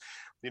because,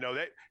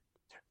 that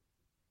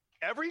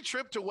every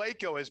trip to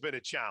Waco has been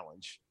a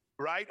challenge,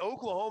 right?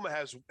 Oklahoma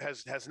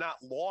has not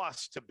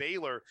lost to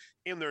Baylor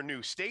in their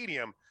new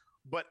stadium,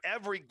 but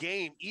every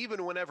game,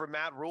 even whenever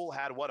Matt Rule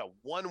had a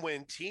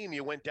one-win team,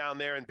 you went down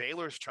there and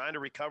Baylor's trying to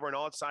recover an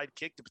onside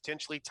kick to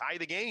potentially tie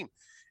the game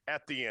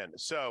at the end.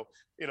 So,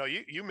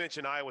 you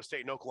mentioned Iowa State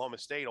and Oklahoma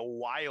State, a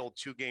wild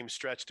 2-game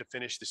stretch to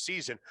finish the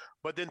season,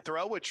 but then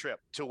throw a trip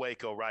to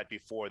Waco right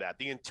before that.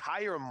 The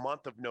entire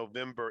month of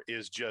November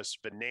is just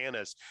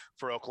bananas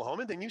for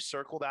Oklahoma. And then you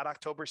circle that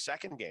October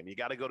 2nd game. You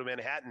got to go to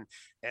Manhattan,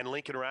 and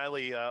Lincoln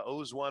Riley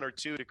owes 1 or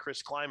 2 to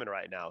Chris Kleiman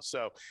right now.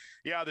 So,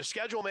 yeah, the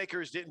schedule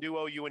makers didn't do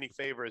OU any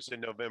favors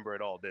in November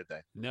at all, did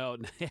they? No,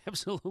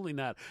 absolutely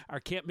not. Our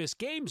can't miss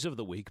games of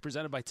the week,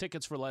 presented by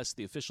Tickets for Less,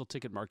 the official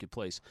ticket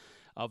marketplace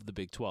of the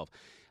Big 12.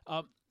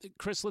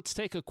 Chris, let's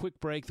take a quick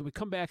break. Then we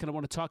come back, and I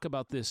want to talk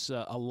about this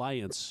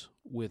alliance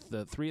with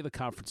 3 of the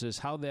conferences,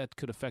 how that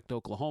could affect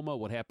Oklahoma,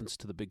 what happens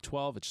to the Big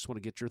 12. I just want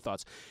to get your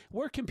thoughts.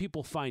 Where can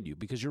people find you?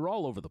 Because you're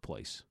all over the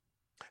place.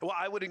 Well,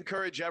 I would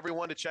encourage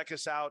everyone to check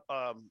us out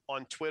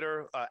on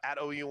Twitter, at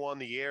OU on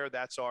the Air.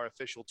 That's our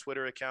official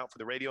Twitter account for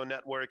the radio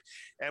network.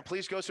 And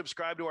please go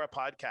subscribe to our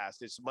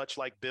podcast. It's much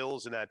like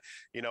Bill's and that,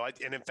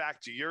 and in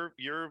fact, your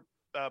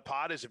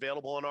pod is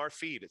available on our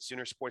feed at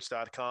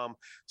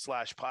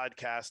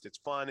Soonersports.com/podcast. It's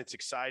fun, it's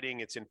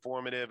exciting, it's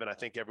informative, and I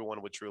think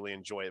everyone would truly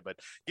enjoy it. But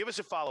give us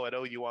a follow at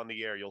OU on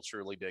the Air. You'll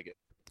truly dig it.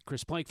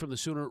 Chris Plank from the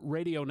Sooner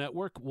Radio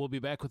Network. We'll be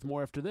back with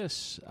more after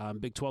this on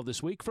Big 12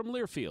 This Week from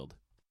Learfield.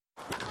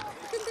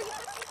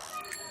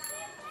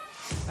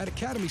 At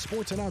Academy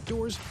Sports and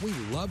Outdoors, we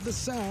love the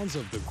sounds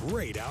of the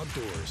great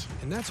outdoors.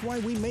 And that's why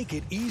we make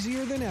it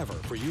easier than ever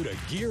for you to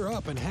gear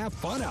up and have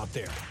fun out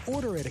there.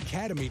 Order at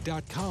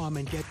academy.com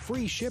and get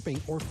free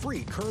shipping or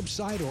free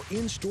curbside or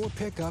in-store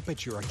pickup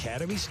at your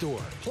Academy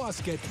store.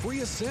 Plus, get free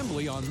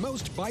assembly on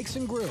most bikes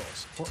and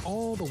grills for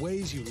all the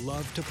ways you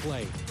love to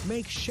play.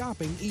 Make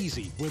shopping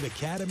easy with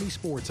Academy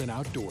Sports and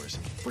Outdoors.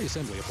 Free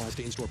assembly applies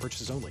to in-store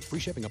purchases only. Free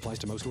shipping applies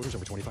to most orders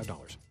over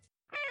 $25.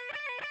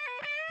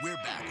 We're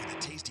back with a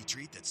tasty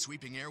treat that's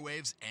sweeping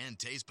airwaves and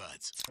taste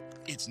buds.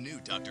 It's new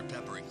Dr.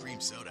 Pepper and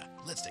Cream Soda.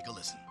 Let's take a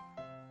listen.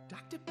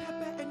 Dr.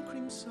 Pepper and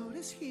Cream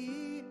Soda's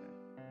here.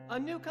 A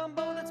new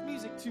combo that's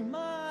music to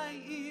my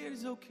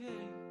ears, okay.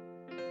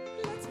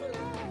 Let's play.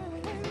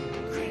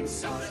 Cream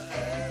Soda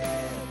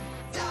and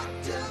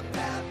Dr.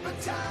 Pepper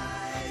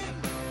time.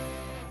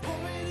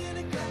 Pour it in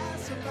a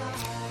glass of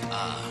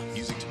ice.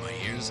 Music to my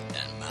ears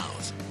and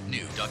mouth.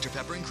 New Dr.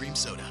 Pepper and Cream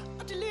Soda.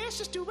 A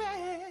delicious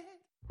duet.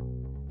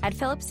 At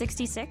Phillips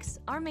 66,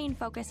 our main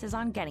focus is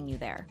on getting you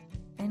there.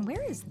 And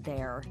where is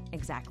there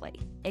exactly?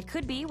 It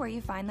could be where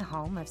you find the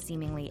home of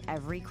seemingly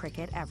every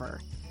cricket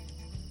ever.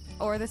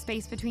 Or the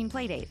space between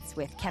playdates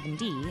with Kevin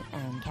D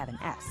and Kevin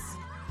S.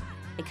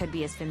 It could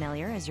be as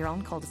familiar as your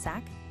own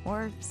cul-de-sac,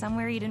 or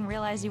somewhere you didn't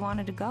realize you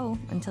wanted to go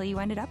until you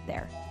ended up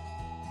there.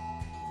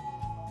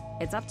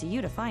 It's up to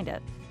you to find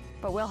it,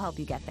 but we'll help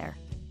you get there.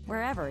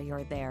 Wherever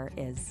your there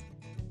is.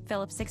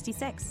 Phillips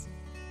 66.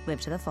 Live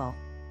to the full.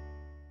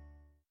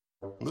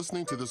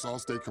 Listening to this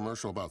Allstate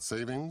commercial about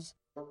savings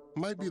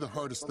might be the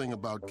hardest thing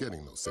about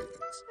getting those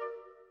savings.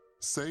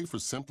 Save for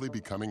simply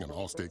becoming an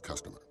Allstate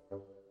customer.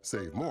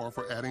 Save more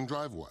for adding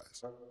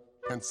DriveWise.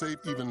 And save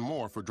even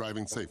more for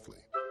driving safely.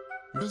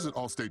 Visit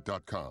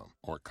Allstate.com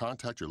or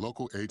contact your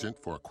local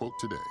agent for a quote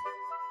today.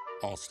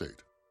 Allstate.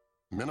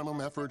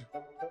 Minimum effort,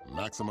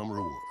 maximum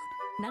reward.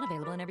 Not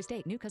available in every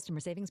state. New customer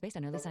savings based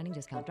on early signing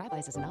discount.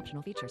 DriveWise is an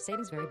optional feature.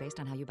 Savings vary based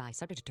on how you buy.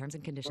 Subject to terms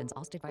and conditions.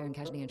 Allstate Fire and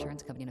Casualty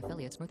Insurance Company and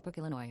affiliates. Northbrook,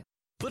 Illinois.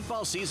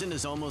 Football season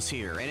is almost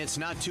here, and it's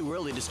not too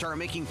early to start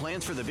making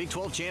plans for the Big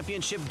 12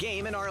 Championship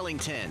game in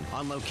Arlington.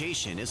 On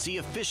Location is the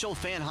official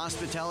fan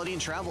hospitality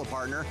and travel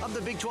partner of the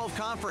Big 12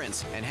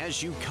 Conference and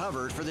has you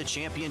covered for the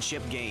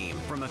championship game.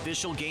 From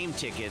official game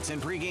tickets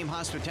and pregame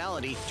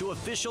hospitality to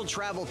official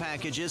travel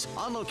packages,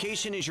 On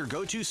Location is your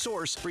go-to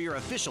source for your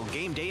official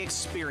game day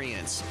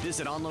experience.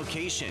 Visit On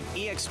Location,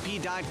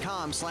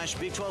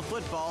 exp.com/Big 12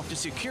 football to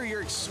secure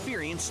your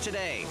experience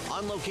today.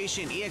 On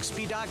Location,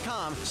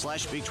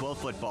 exp.com/Big 12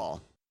 football.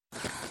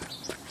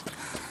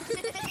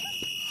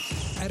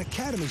 At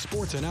Academy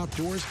Sports and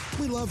Outdoors,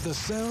 we love the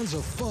sounds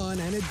of fun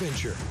and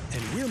adventure,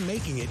 and we're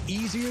making it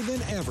easier than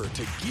ever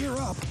to gear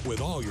up with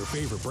all your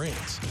favorite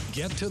brands.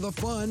 Get to the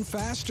fun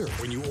faster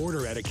when you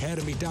order at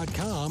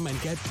academy.com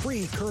and get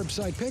free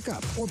curbside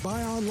pickup, or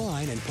buy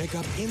online and pick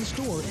up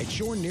in-store at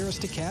your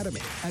nearest Academy.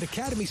 At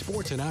Academy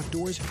Sports and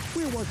Outdoors,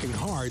 we're working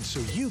hard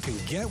so you can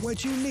get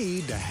what you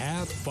need to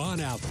have fun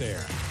out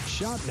there.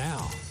 Shop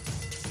now.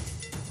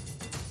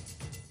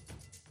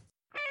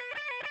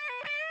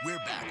 We're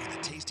back with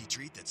a tasty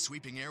treat that's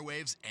sweeping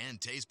airwaves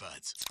and taste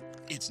buds.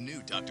 It's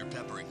new Dr.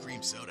 Pepper and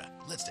Cream Soda.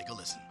 Let's take a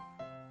listen.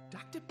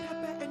 Dr.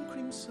 Pepper and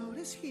cream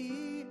soda's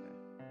here.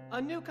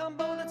 A new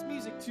combo that's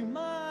music to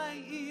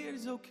my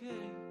ears, okay.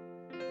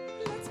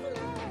 Let's play.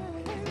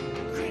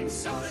 Cream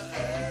soda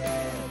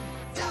and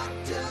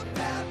Dr.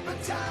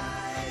 Pepper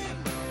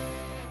time.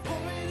 Pour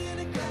it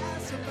in a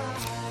glass of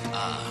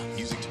ice.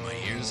 Music to my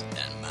ears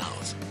and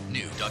mouth.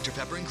 New Dr.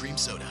 Pepper and cream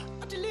soda.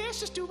 A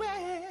delicious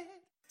duet.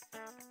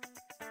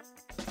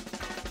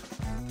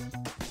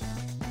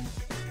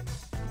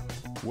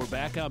 We're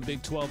back on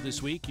Big 12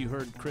 this week. You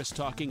heard Chris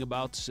talking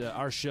about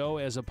our show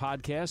as a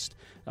podcast.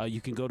 You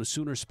can go to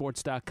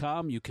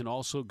Soonersports.com. You can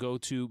also go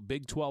to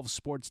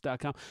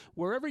Big12Sports.com.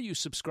 Wherever you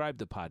subscribe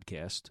to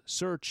podcast,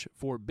 search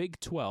for Big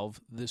 12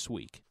 this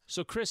week.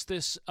 So, Chris,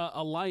 this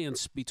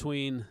alliance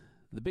between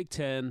the Big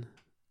 10,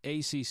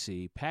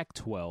 ACC,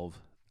 Pac-12,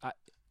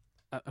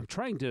 I'm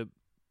trying to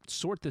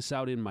sort this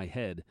out in my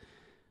head.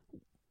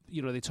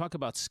 You know, they talk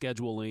about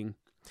scheduling.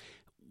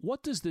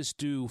 What does this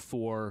do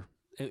for...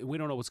 We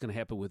don't know what's going to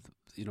happen with,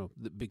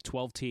 the Big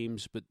 12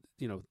 teams, but,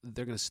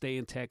 they're going to stay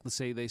intact. Let's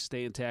say they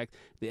stay intact.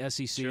 The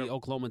SEC, sure.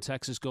 Oklahoma and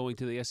Texas going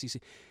to the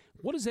SEC.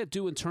 What does that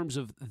do in terms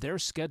of their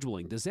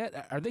scheduling?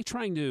 Are they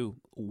trying to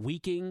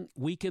weaken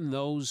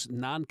those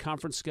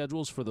non-conference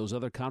schedules for those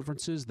other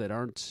conferences that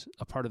aren't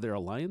a part of their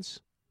alliance?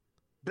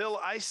 Bill,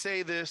 I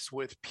say this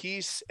with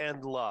peace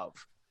and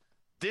love.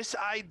 This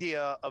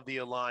idea of the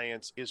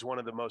alliance is one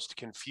of the most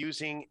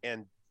confusing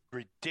and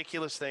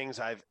ridiculous things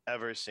I've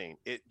ever seen.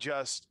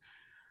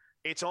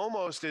 It's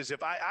almost as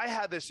if I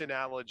had this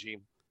analogy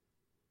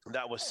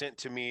that was sent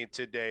to me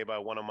today by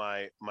one of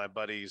my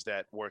buddies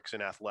that works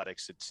in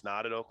athletics. It's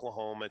not at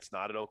Oklahoma. It's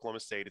not at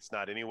Oklahoma State. It's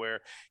not anywhere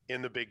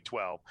in the Big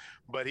 12.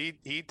 But he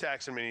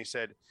texted me and he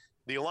said,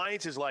 the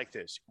alliance is like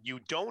this.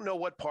 You don't know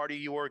what party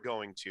you are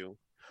going to.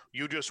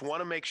 You just want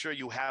to make sure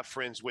you have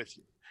friends with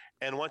you.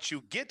 And once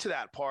you get to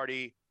that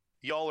party,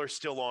 y'all are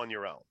still on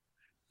your own.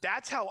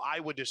 That's how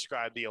I would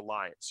describe the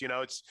alliance.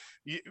 It's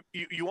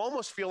you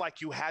almost feel like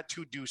you had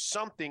to do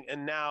something,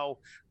 and now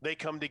they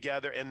come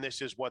together, and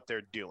this is what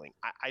they're doing.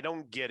 I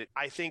don't get it.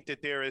 I think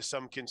that there is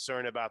some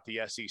concern about the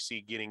SEC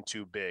getting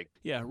too big.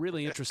 Yeah,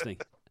 really interesting.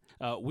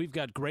 We've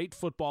got great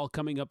football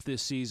coming up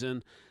this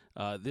season.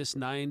 This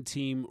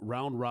 9-team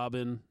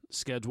round-robin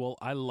schedule,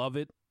 I love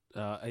it.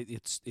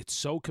 It's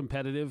so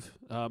competitive.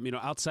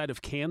 Outside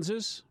of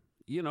Kansas,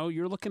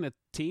 you're looking at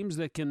teams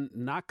that can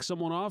knock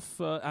someone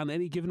off on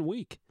any given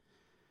week.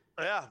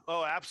 Yeah.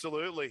 Oh,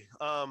 absolutely.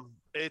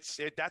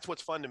 That's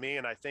what's fun to me.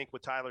 And I think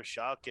with Tyler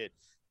Shuck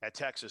at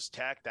Texas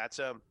Tech, that's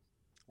a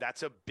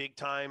big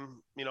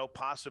time,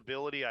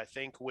 possibility. I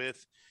think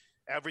with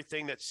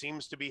everything that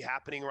seems to be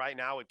happening right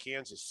now at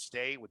Kansas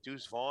State with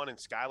Deuce Vaughn and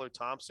Skylar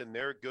Thompson,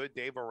 they're good.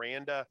 Dave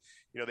Aranda,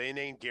 they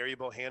named Gary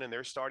Bohannon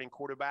their starting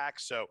quarterback.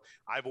 So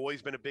I've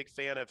always been a big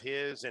fan of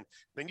his. And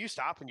then you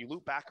stop and you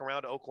loop back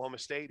around to Oklahoma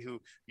State,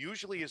 who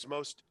usually is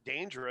most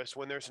dangerous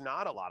when there's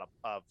not a lot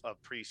of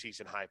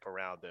preseason hype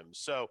around them.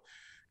 So,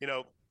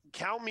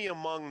 count me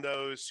among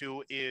those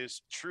who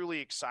is truly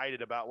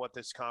excited about what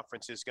this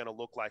conference is going to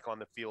look like on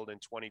the field in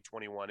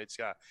 2021. It's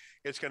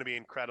going to be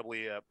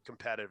incredibly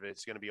competitive.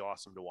 It's going to be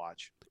awesome to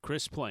watch.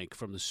 Chris Plank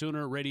from the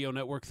Sooner Radio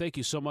Network, thank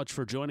you so much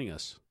for joining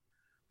us.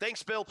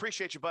 Thanks, Bill.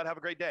 Appreciate you, bud. Have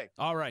a great day.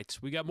 All right.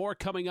 We got more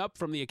coming up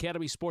from the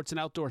Academy Sports and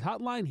Outdoor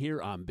Hotline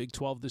here on Big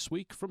 12 This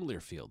Week from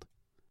Learfield.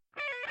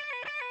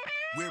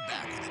 We're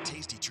back with a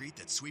tasty treat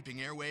that's sweeping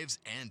airwaves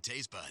and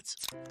taste buds.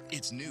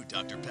 It's new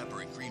Dr. Pepper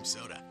and cream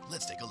soda.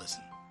 Let's take a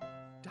listen.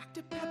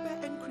 Dr.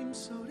 Pepper and cream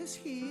soda's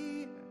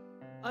here.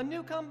 A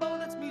new combo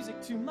that's music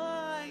to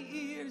my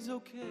ears,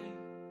 okay.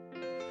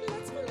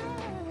 Let's play.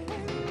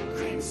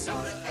 Cream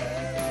soda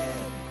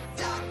and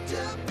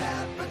Dr.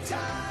 Pepper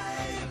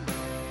time.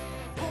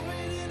 Pour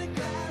it in a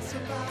glass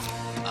of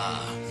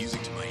ice.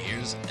 Music to my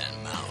ears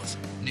and mouth.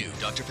 New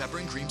Dr. Pepper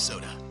and cream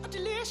soda. A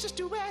delicious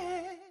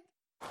duet.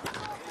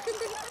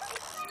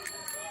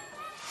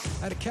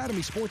 At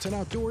Academy Sports and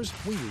Outdoors,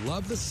 we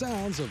love the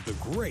sounds of the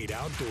great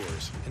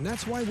outdoors. And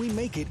that's why we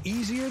make it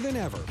easier than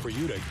ever for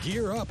you to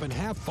gear up and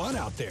have fun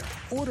out there.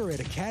 Order at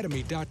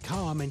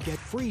Academy.com and get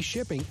free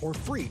shipping or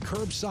free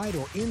curbside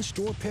or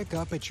in-store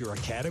pickup at your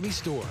Academy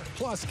store.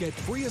 Plus, get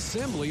free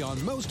assembly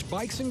on most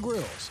bikes and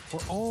grills for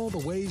all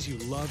the ways you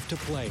love to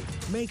play.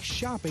 Make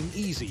shopping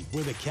easy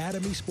with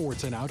Academy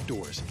Sports and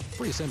Outdoors.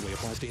 Free assembly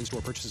applies to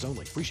in-store purchases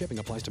only. Free shipping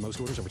applies to most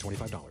orders over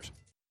 $25.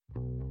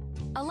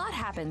 A lot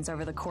happens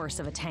over the course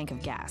of a tank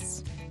of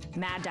gas.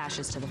 Mad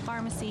dashes to the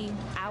pharmacy,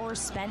 hours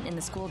spent in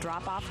the school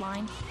drop-off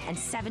line, and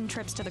 7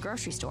 trips to the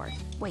grocery store.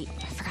 Wait,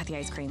 I forgot the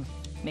ice cream.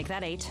 Make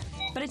that 8.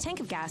 But a tank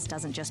of gas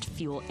doesn't just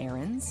fuel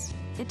errands.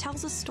 It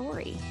tells a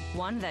story.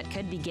 One that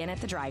could begin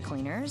at the dry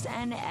cleaners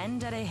and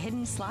end at a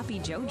hidden Sloppy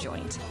Joe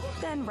joint.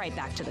 Then right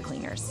back to the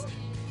cleaners.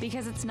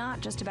 Because it's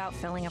not just about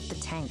filling up the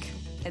tank.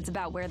 It's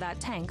about where that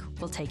tank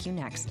will take you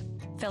next.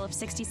 Phillips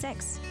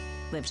 66.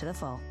 Live to the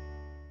full.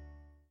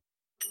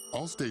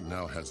 Allstate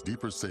now has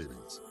deeper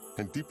savings,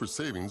 and deeper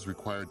savings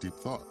require deep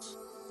thoughts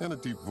and a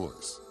deep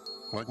voice,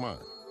 like mine.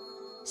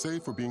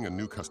 Save for being a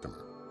new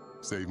customer.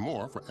 Save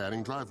more for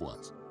adding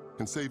DriveWise,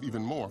 and save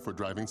even more for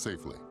driving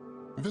safely.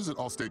 Visit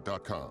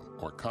Allstate.com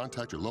or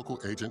contact your local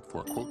agent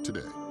for a quote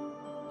today.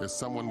 As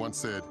someone once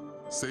said,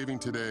 saving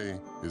today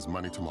is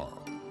money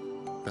tomorrow.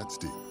 That's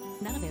deep.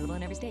 Not available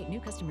in every state. New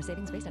customer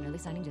savings based on early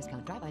signing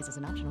discount. Drive-bys is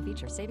an optional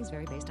feature. Savings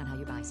vary based on how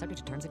you buy. Subject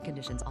to terms and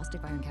conditions.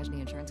 Allstate Fire and Casualty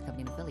Insurance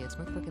Company and affiliates.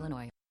 Northbrook,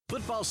 Illinois.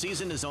 Football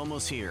season is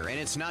almost here, and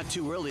it's not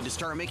too early to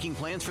start making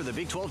plans for the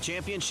Big 12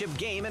 Championship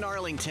game in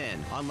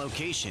Arlington. On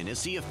Location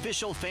is the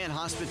official fan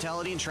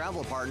hospitality and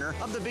travel partner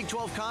of the Big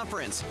 12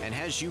 Conference and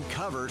has you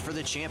covered for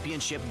the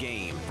championship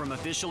game. From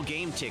official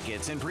game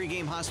tickets and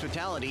pregame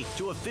hospitality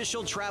to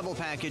official travel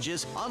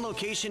packages, On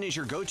Location is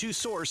your go-to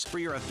source for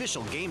your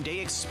official game day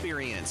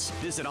experience.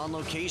 Visit On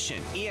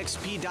Location,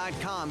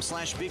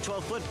 exp.com/Big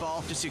 12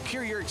 football to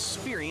secure your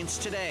experience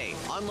today.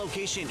 On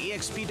Location,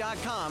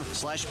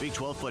 exp.com/Big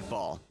 12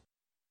 football.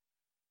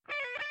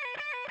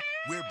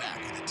 We're back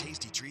with a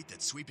tasty treat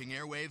that's sweeping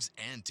airwaves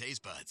and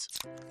taste buds.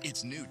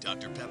 It's new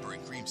Dr. Pepper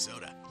and Cream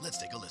Soda. Let's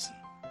take a listen.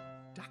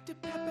 Dr.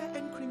 Pepper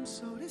and Cream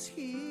Soda's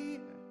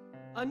here.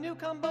 A new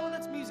combo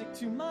that's music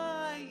to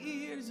my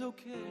ears,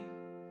 okay.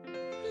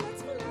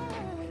 Let's play.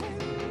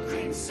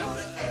 Cream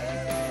Soda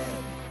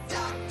and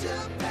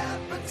Dr.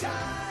 Pepper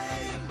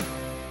time.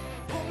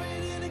 Pour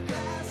it in a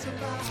glass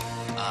of ice.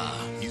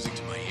 Ah, music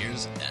to my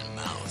ears and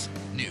mouth.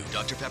 New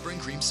Dr. Pepper and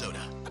Cream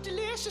Soda. A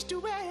delicious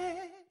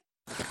duet.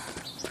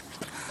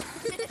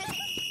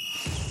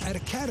 At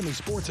Academy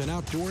Sports and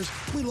Outdoors,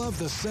 we love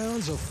the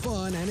sounds of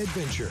fun and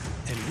adventure,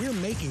 and we're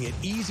making it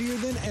easier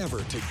than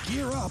ever to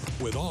gear up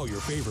with all your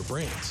favorite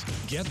brands.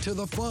 Get to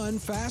the fun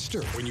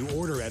faster when you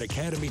order at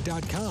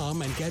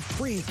academy.com and get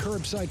free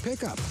curbside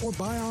pickup, or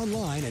buy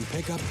online and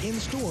pick up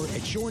in-store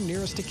at your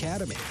nearest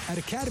Academy. At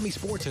Academy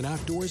Sports and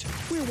Outdoors,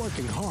 we're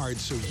working hard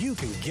so you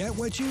can get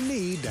what you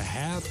need to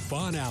have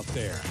fun out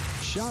there.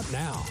 Shop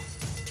now.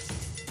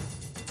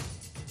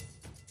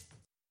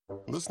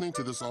 Listening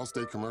to this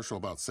Allstate commercial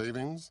about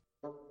savings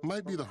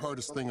might be the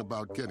hardest thing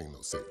about getting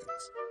those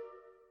savings.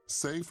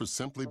 Save for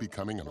simply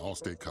becoming an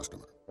Allstate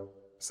customer.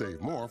 Save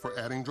more for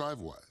adding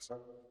DriveWise.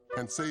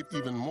 And save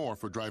even more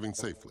for driving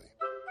safely.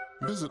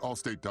 Visit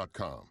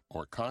Allstate.com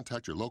or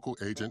contact your local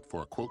agent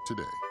for a quote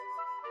today.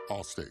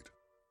 Allstate.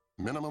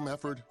 Minimum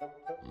effort,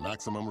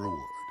 maximum reward.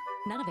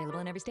 Not available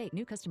in every state.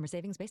 New customer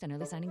savings based on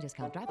early signing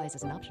discount. Drive-bys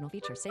is an optional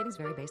feature. Savings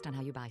vary based on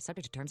how you buy.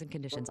 Subject to terms and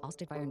conditions.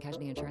 Allstate Fire and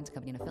Casualty Insurance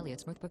Company and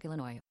affiliates. Northbrook,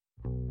 Illinois.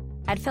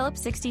 At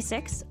Phillips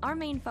 66, our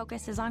main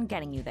focus is on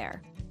getting you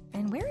there.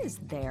 And where is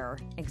there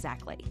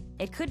exactly?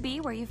 It could be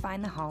where you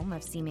find the home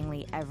of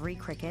seemingly every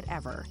cricket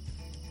ever.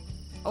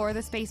 Or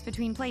the space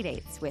between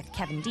playdates with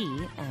Kevin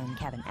D and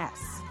Kevin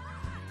S.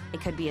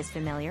 It could be as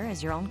familiar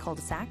as your own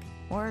cul-de-sac,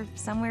 or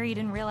somewhere you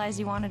didn't realize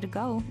you wanted to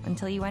go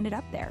until you ended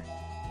up there.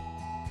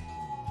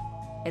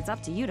 It's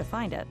up to you to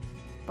find it,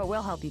 but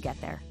we'll help you get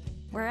there,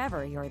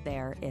 wherever your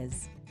there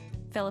is.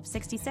 Phillips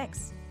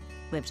 66.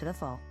 Live to the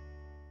full.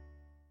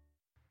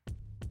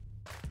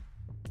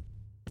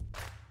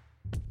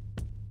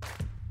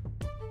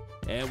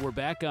 And we're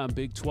back on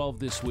Big 12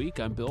 this week.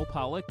 I'm Bill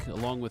Pollock,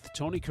 along with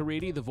Tony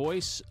Caridi, the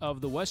voice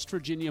of the West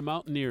Virginia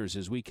Mountaineers,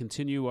 as we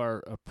continue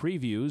our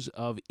previews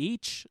of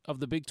each of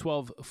the Big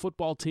 12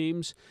 football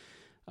teams.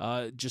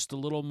 Just a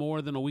little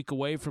more than a week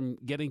away from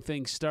getting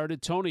things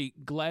started. Tony,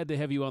 glad to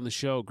have you on the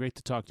show. Great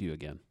to talk to you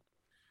again.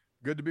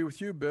 Good to be with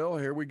you, Bill.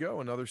 Here we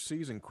go. Another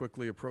season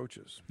quickly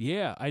approaches.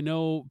 Yeah, I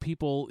know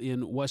people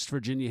in West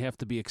Virginia have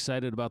to be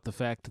excited about the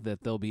fact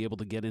that they'll be able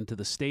to get into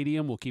the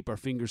stadium. We'll keep our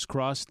fingers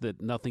crossed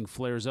that nothing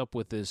flares up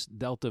with this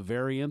Delta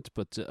variant,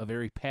 but a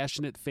very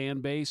passionate fan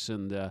base.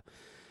 And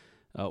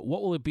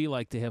what will it be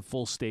like to have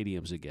full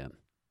stadiums again?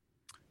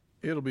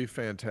 It'll be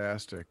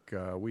fantastic.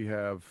 We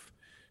have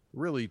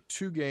really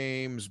 2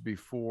 games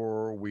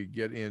before we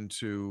get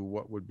into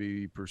what would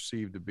be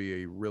perceived to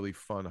be a really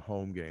fun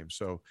home game.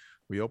 So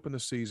we open the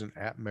season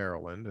at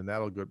Maryland, and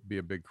that'll be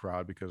a big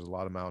crowd because a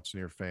lot of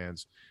Mountaineer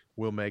fans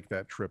will make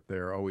that trip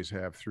there, always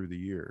have through the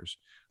years.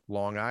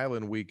 Long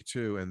Island week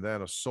 2, and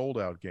then a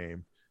sold-out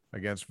game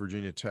against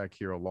Virginia Tech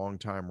here, a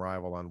longtime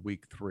rival, on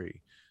week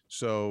 3.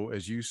 So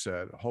as you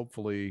said,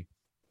 hopefully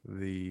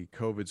the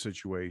COVID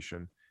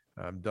situation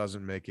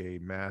doesn't make a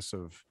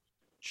massive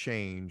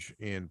change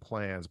in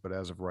plans, but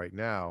as of right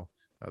now,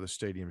 the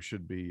stadium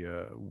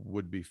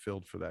would be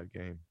filled for that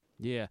game.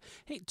 Yeah.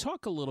 Hey,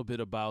 talk a little bit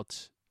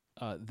about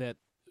that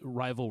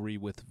rivalry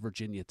with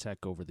Virginia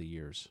Tech over the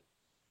years.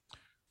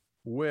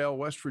 Well,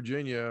 West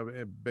Virginia,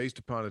 based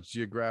upon its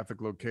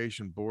geographic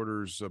location,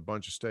 borders a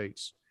bunch of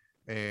states,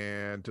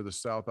 and to the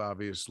south,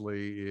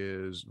 obviously,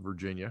 is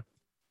Virginia.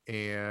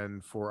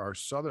 And for our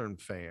southern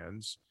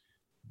fans,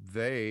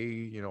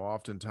 they,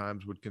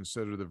 oftentimes would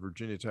consider the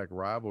Virginia Tech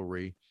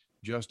rivalry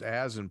just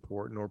as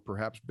important, or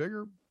perhaps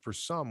bigger for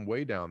some,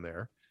 way down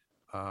there,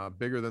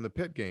 bigger than the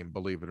Pitt game,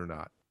 believe it or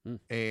not.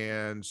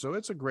 And so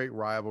it's a great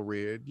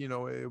rivalry. It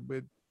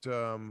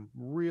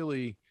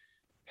really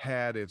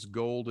had its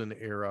golden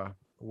era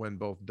when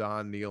both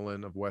Don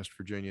Nehlen of West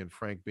Virginia and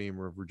Frank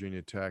Beamer of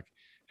Virginia Tech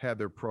had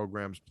their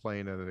programs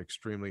playing at an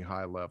extremely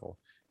high level.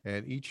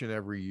 And each and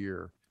every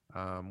year,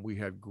 we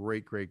had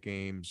great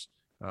games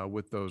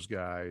with those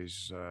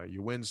guys.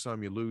 You win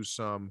some, you lose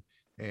some,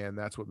 and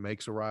that's what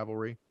makes a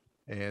rivalry.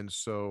 And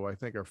so I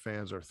think our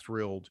fans are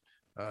thrilled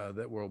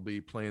that we'll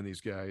be playing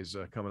these guys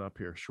coming up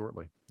here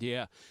shortly.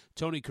 Yeah.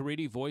 Tony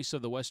Caridi, voice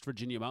of the West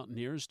Virginia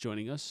Mountaineers,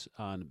 joining us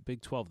on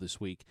Big 12 this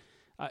week.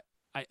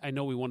 I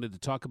know we wanted to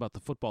talk about the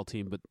football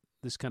team, but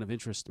this kind of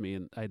interests me,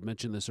 and I had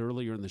mentioned this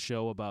earlier in the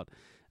show about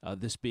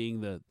this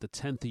being the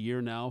 10th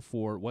year now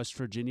for West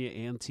Virginia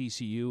and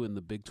TCU in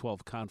the Big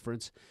 12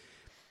 Conference.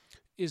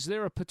 Is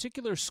there a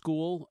particular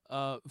school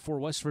for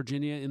West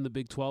Virginia in the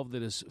Big 12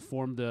 that has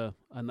formed a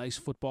nice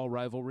football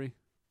rivalry?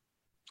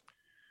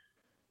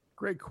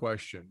 Great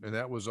question. And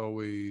that was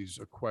always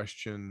a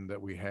question that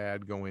we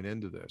had going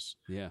into this.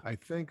 Yeah. I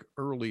think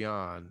early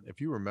on, if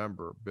you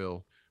remember,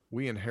 Bill,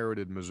 we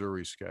inherited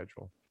Missouri's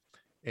schedule.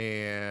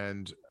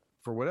 And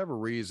for whatever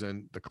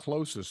reason, the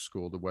closest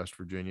school to West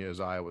Virginia is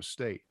Iowa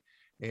State.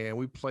 And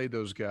we played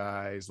those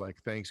guys like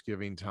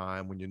Thanksgiving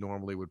time when you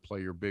normally would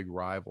play your big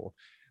rival.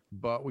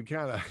 But we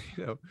kind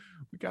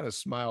of,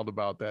 smiled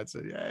about that.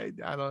 Said, "Hey,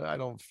 I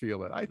don't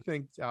feel it." I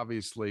think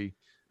obviously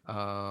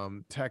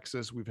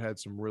Texas, we've had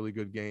some really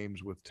good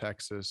games with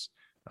Texas.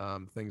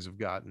 Things have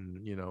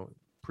gotten,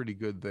 pretty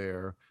good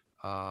there.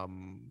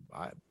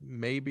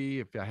 Maybe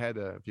if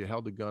you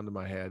held a gun to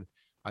my head,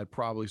 I'd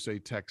probably say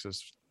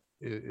Texas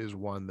is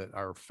one that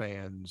our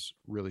fans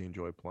really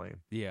enjoy playing.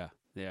 Yeah.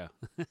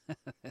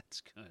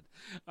 That's good.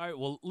 All right,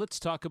 well, let's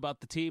talk about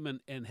the team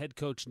and head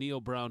coach Neal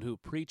Brown, who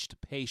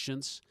preached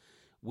patience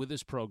with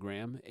his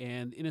program.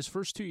 And in his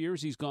first 2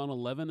 years, he's gone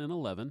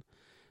 11-11.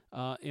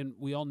 And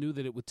we all knew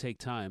that it would take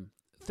time.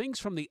 Things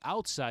from the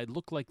outside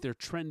look like they're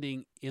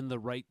trending in the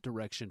right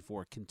direction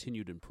for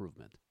continued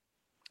improvement.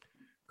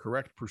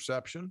 Correct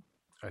perception.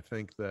 I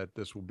think that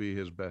this will be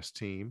his best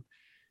team.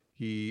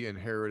 He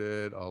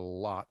inherited a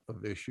lot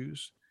of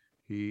issues.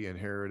 He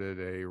inherited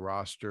a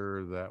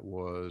roster that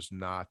was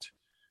not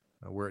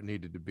where it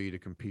needed to be to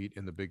compete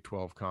in the Big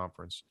 12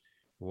 Conference.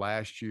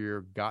 Last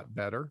year got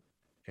better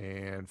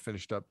and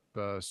finished up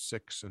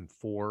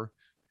 6-4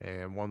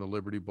 and won the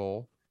Liberty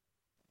Bowl.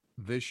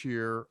 This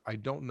year, I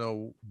don't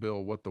know,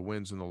 Bill, what the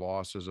wins and the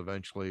losses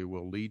eventually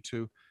will lead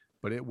to,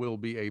 but it will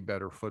be a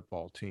better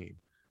football team.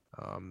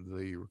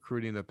 The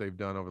recruiting that they've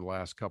done over the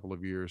last couple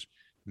of years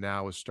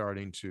now is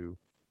starting to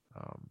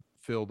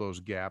fill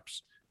those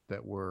gaps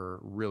that were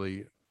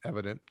really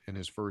evident in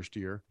his first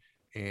year.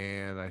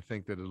 And I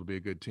think that it'll be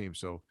a good team.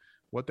 So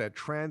what that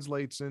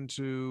translates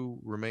into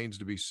remains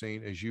to be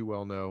seen. As you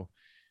well know,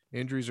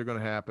 injuries are going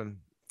to happen,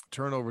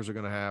 turnovers are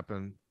going to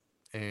happen,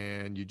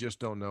 and you just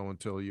don't know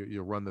until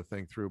you run the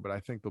thing through. But I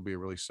think they'll be a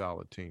really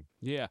solid team.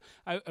 Yeah.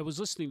 I was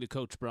listening to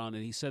Coach Brown,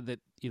 and he said that,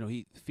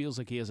 he feels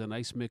like he has a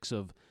nice mix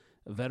of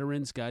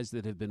veterans, guys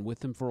that have been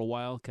with him for a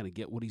while, kind of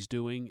get what he's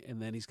doing,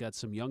 and then he's got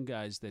some young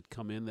guys that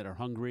come in that are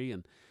hungry,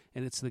 and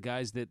it's the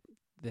guys that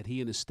he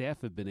and his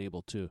staff have been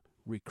able to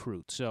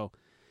recruit. So,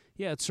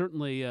 yeah, it's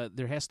certainly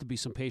there has to be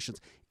some patience.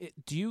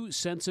 Do you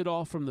sense it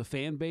all from the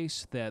fan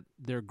base that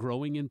they're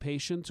growing in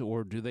patience,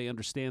 or do they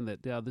understand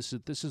that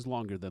this is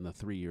longer than a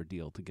 3-year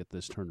deal to get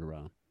this turned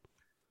around?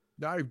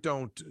 I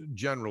don't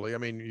generally. I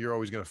mean, you're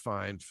always going to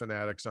find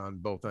fanatics on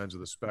both ends of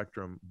the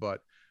spectrum,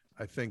 but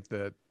I think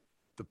that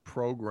the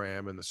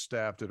program and the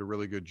staff did a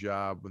really good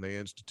job when they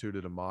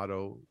instituted a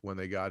motto when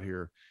they got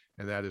here,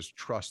 and that is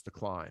trust the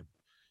climb.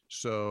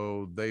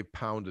 So they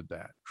pounded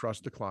that,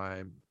 trust the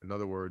climb. In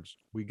other words,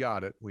 we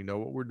got it. We know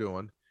what we're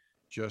doing.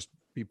 Just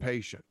be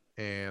patient.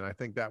 And I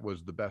think that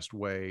was the best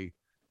way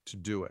to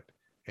do it.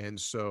 And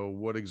so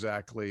when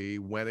exactly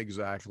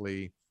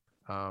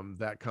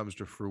that comes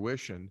to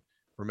fruition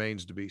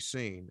remains to be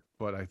seen.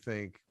 But I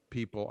think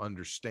people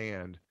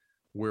understand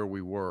where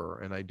we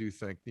were. And I do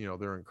think,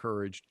 they're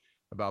encouraged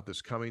about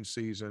this coming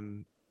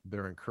season.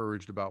 They're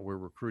encouraged about where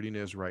recruiting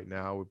is right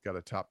now. We've got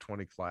a top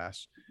 20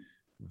 class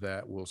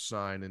that will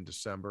sign in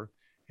December.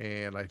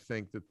 And I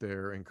think that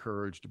they're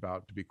encouraged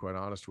about, to be quite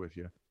honest with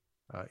you,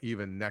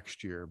 even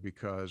next year,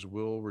 because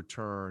we'll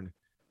return,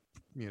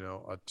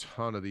 a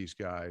ton of these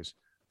guys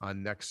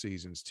on next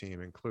season's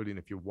team, including,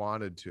 if you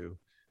wanted to,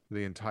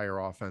 the entire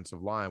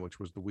offensive line, which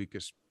was the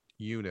weakest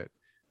unit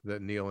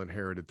that Neal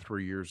inherited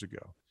 3 years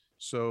ago.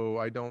 So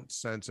I don't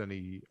sense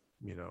any,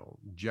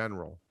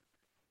 general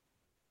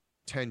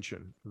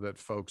tension that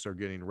folks are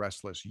getting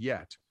restless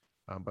yet.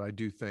 But I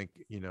do think,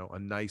 a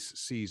nice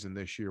season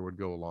this year would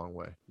go a long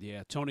way.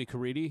 Yeah, Tony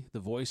Caridi, the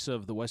voice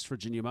of the West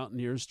Virginia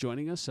Mountaineers,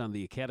 joining us on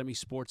the Academy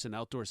Sports and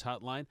Outdoors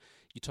Hotline.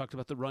 You talked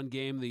about the run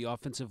game, the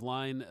offensive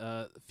line,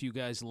 a few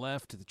guys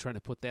left trying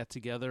to put that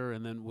together,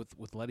 and then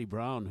with Letty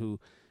Brown, who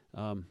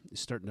is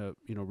starting to,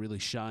 really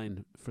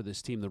shine for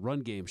this team. The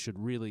run game should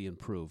really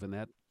improve, and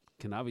that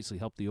can obviously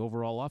help the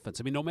overall offense.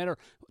 I mean, no matter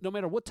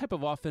what type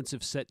of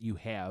offensive set you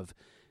have,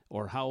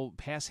 or how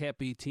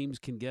pass-happy teams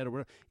can get, or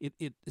whatever,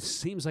 it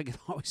seems like it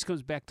always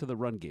comes back to the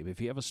run game.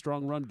 If you have a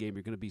strong run game,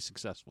 you're going to be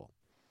successful.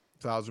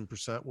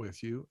 1,000%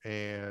 with you.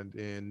 And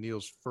in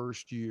Neal's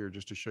first year,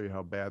 just to show you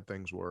how bad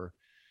things were,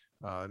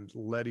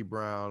 Letty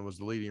Brown was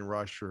the leading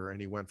rusher,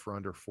 and he went for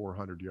under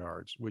 400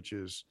 yards, which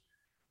is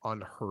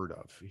unheard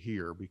of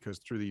here, because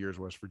through the years,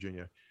 West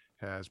Virginia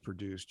has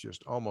produced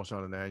just almost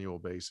on an annual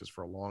basis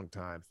for a long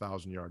time,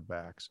 1,000-yard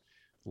backs.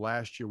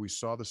 Last year, we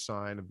saw the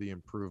sign of the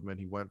improvement.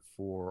 He went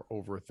for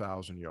over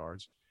 1,000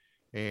 yards.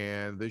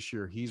 And this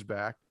year he's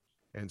back.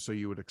 And so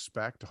you would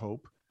expect,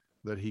 hope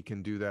that he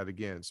can do that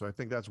again. So I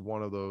think that's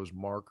one of those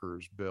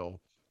markers, Bill,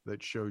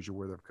 that shows you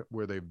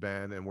where they've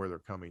been and where they're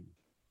coming.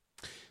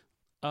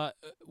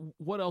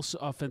 What else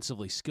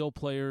offensively? Skill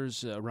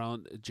players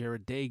around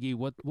Jared Dagey.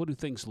 What do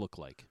things look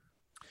like?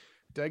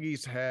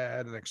 Daggy's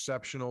had an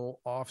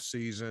exceptional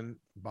offseason,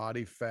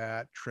 body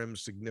fat trimmed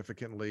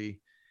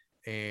significantly,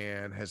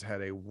 and has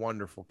had a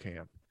wonderful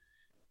camp.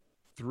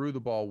 Threw the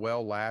ball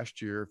well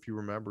last year. If you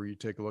remember, you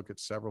take a look at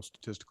several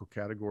statistical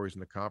categories in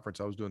the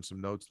conference. I was doing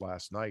some notes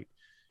last night.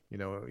 You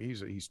know,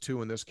 he's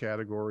 2 in this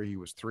category. He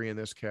was 3 in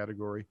this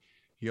category.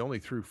 He only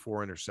threw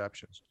 4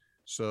 interceptions.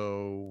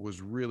 So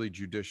was really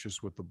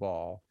judicious with the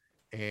ball.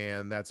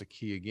 And that's a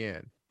key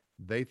again.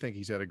 They think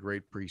he's had a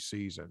great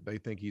preseason. They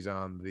think he's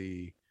on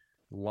the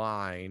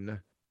line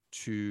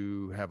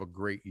to have a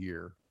great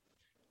year.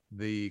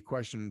 The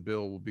question,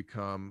 Bill, will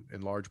become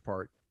in large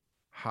part,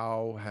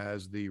 how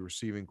has the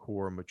receiving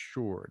corps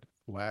matured?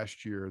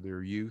 Last year,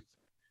 their youth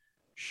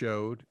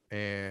showed,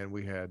 and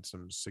we had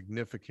some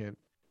significant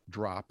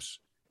drops,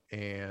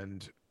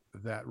 and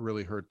that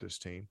really hurt this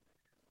team.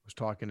 I was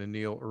talking to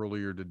Neil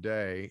earlier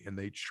today, and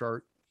they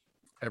chart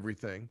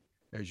everything,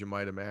 as you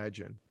might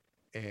imagine.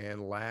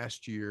 And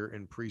last year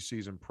in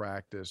preseason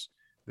practice,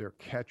 their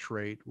catch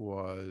rate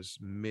was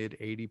mid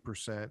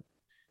 80%,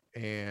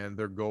 and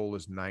their goal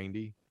is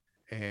 90.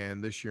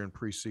 And this year in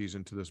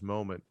preseason to this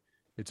moment,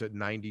 it's at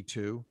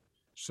 92.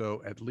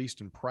 So at least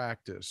in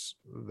practice,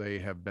 they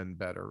have been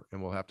better,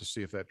 and we'll have to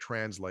see if that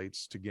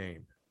translates to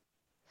game.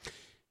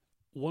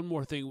 One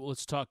more thing.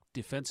 Let's talk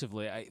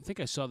defensively. I think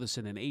I saw this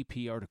in an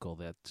AP article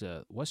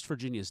that West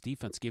Virginia's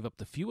defense gave up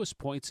the fewest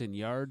points in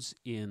yards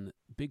in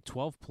Big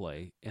 12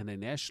 play and a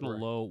national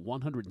low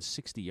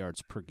 160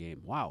 yards per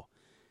game. Wow.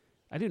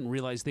 I didn't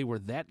realize they were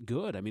that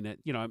good. I mean,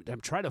 you know,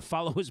 I'm trying to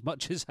follow as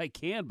much as I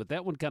can, but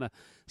that one kind of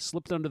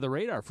slipped under the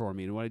radar for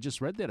me. And when I just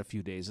read that a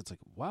few days, it's like,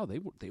 wow,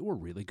 they were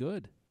really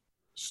good.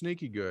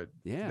 Sneaky good.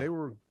 Yeah. They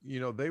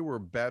were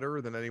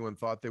better than anyone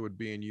thought they would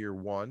be in year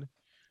 1.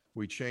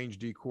 We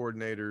changed D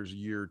coordinators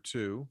year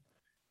 2,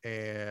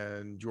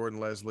 and Jordan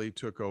Leslie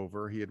took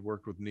over. He had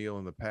worked with Neil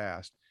in the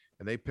past,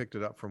 and they picked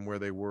it up from where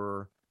they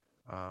were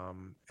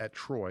at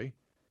Troy.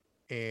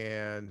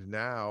 And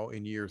now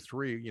in year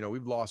 3, you know,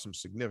 we've lost some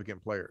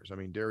significant players. I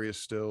mean,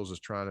 Darius Stills is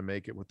trying to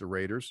make it with the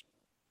Raiders.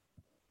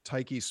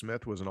 Tyke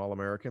Smith was an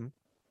All-American.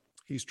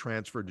 He's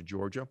transferred to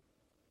Georgia.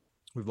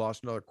 We've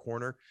lost another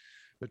corner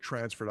that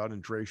transferred out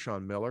in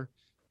Drayshawn Miller.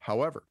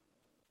 However,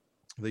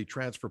 the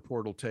transfer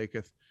portal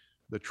taketh,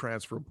 the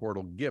transfer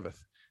portal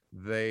giveth.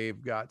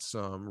 They've got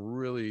some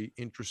really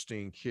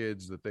interesting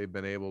kids that they've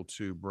been able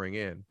to bring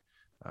in.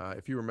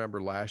 If you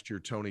remember last year,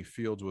 Tony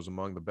Fields was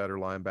among the better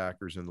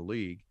linebackers in the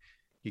league.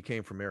 He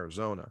came from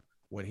Arizona.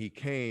 When he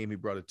came, he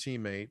brought a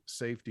teammate,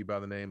 safety by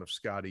the name of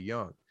Scotty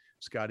Young.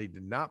 Scotty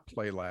did not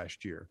play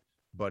last year,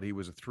 but he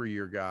was a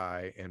 3-year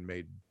guy and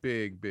made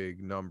big,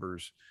 big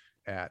numbers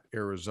at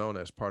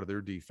Arizona as part of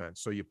their defense.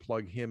 So you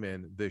plug him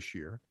in this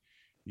year.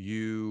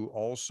 You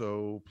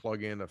also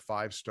plug in a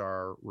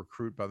 5-star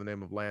recruit by the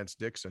name of Lance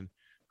Dixon,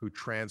 who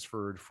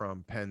transferred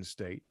from Penn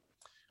State.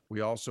 We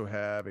also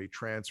have a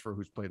transfer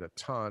who's played a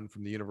ton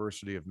from the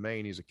University of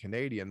Maine. He's a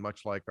Canadian,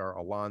 much like our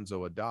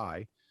Alonzo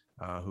Adai,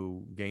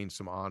 who gained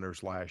some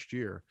honors last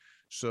year.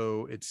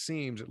 So it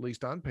seems, at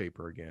least on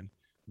paper again,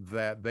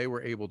 that they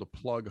were able to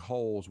plug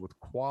holes with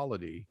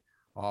quality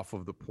off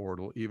of the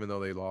portal, even though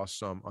they lost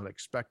some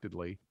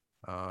unexpectedly.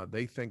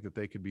 They think that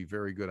they could be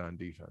very good on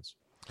defense.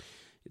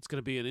 It's going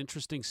to be an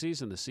interesting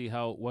season to see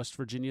how West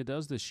Virginia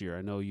does this year.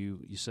 I know you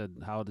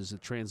said, how does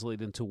it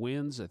translate into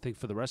wins? I think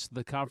for the rest of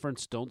the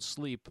conference, don't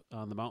sleep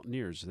on the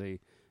Mountaineers. They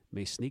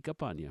may sneak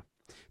up on you.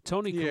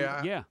 Tony,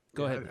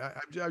 go ahead.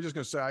 I was just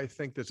going to say, I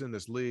think that's in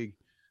this league,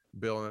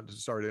 Bill, and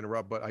sorry to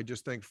interrupt, but I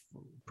just think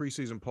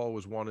preseason poll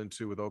was 1 and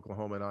 2 with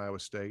Oklahoma and Iowa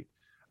State.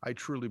 I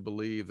truly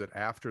believe that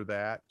after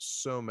that,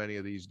 so many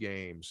of these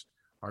games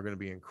are going to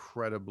be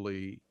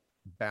incredibly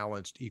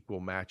balanced,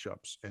 equal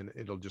matchups, and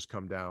it'll just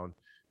come down,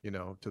 you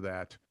know, to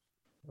that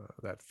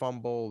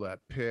fumble, that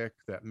pick,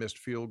 that missed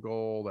field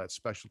goal, that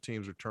special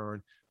teams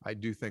return. I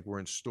do think we're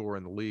in store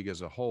in the league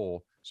as a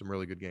whole, some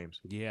really good games.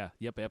 Yeah,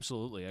 yep,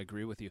 absolutely. I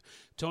agree with you.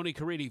 Tony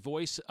Caridi,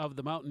 voice of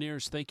the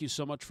Mountaineers, thank you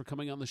so much for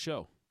coming on the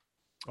show.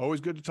 Always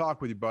good to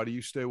talk with you, buddy.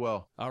 You stay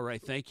well. All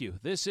right, thank you.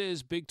 This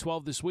is Big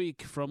 12 This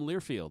Week from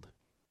Learfield.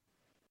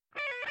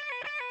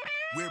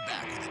 We're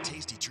back with a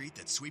tasty treat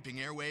that's sweeping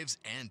airwaves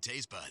and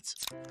taste buds.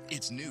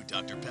 It's new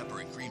Dr. Pepper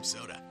and Cream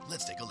Soda.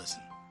 Let's take a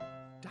listen.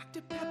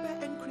 Dr.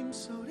 Pepper and Cream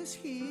Soda's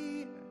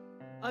here.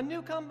 A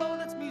new combo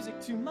that's music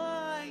to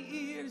my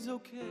ears,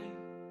 okay.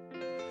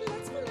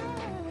 Let's play.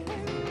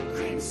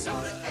 Cream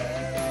Soda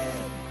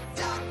and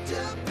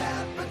Dr.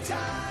 Pepper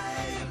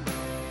time.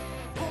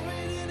 Pour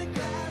it in a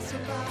glass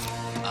of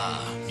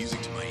ice.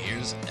 Music to my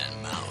ears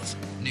and mouth.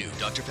 New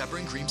Dr. Dr. Pepper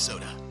and Cream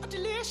Soda. A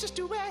delicious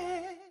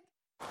duet.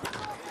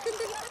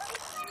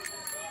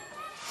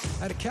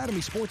 At Academy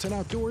Sports and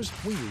Outdoors,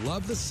 we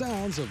love the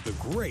sounds of the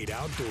great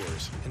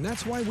outdoors. And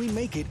that's why we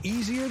make it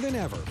easier than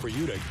ever for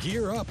you to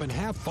gear up and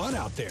have fun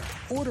out there.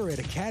 Order at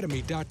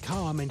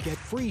academy.com and get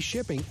free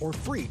shipping or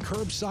free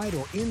curbside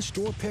or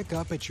in-store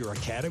pickup at your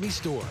Academy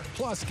store.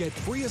 Plus, get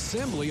free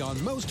assembly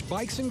on most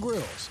bikes and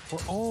grills for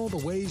all the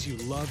ways you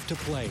love to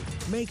play.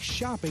 Make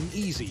shopping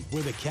easy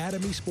with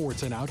Academy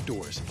Sports and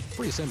Outdoors.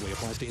 Free assembly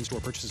applies to in-store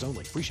purchases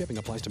only. Free shipping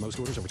applies to most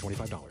orders over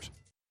 $25.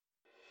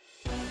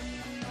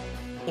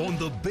 On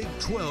the Big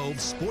 12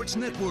 Sports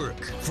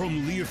Network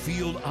from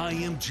Learfield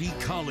IMG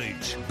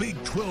College,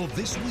 Big 12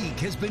 This Week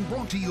has been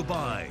brought to you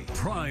by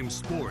Prime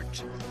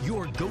Sport,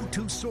 your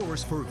go-to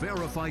source for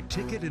verified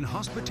ticket and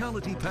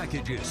hospitality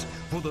packages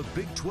for the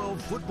Big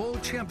 12 Football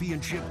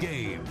Championship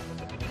game.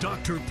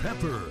 Dr.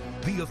 Pepper,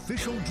 the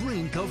official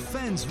drink of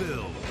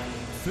Fansville.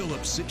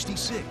 Phillips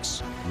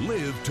 66,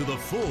 live to the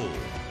full.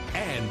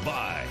 And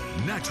by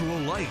Natural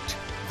Light.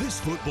 This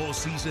football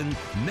season,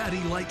 Natty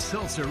Light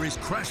Seltzer is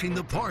crashing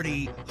the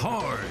party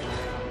hard.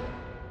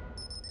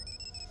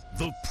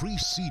 The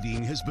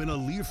preceding has been a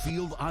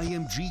Learfield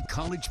IMG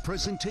College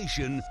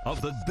presentation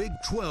of the Big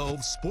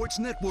 12 Sports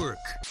Network.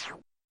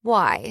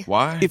 Why?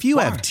 Why? If you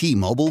have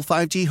T-Mobile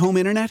 5G home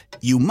internet,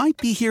 you might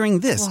be hearing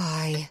this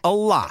Why? a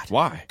lot.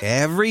 Why?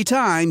 Every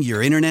time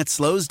your internet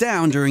slows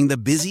down during the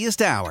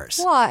busiest hours.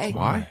 Why?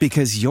 Why?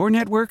 Because your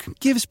network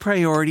gives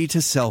priority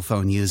to cell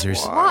phone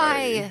users.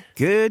 Why?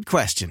 Good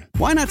question.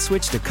 Why not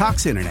switch to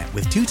Cox Internet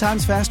with 2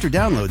 times faster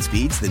download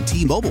speeds than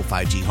T-Mobile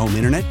 5G home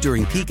internet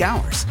during peak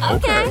hours?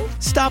 Okay.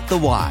 Stop the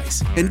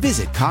whys and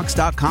visit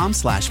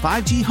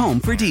cox.com/5G home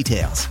for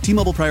details.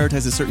 T-Mobile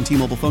prioritizes certain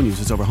T-Mobile phone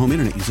users over home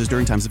internet users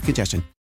during times of congestion.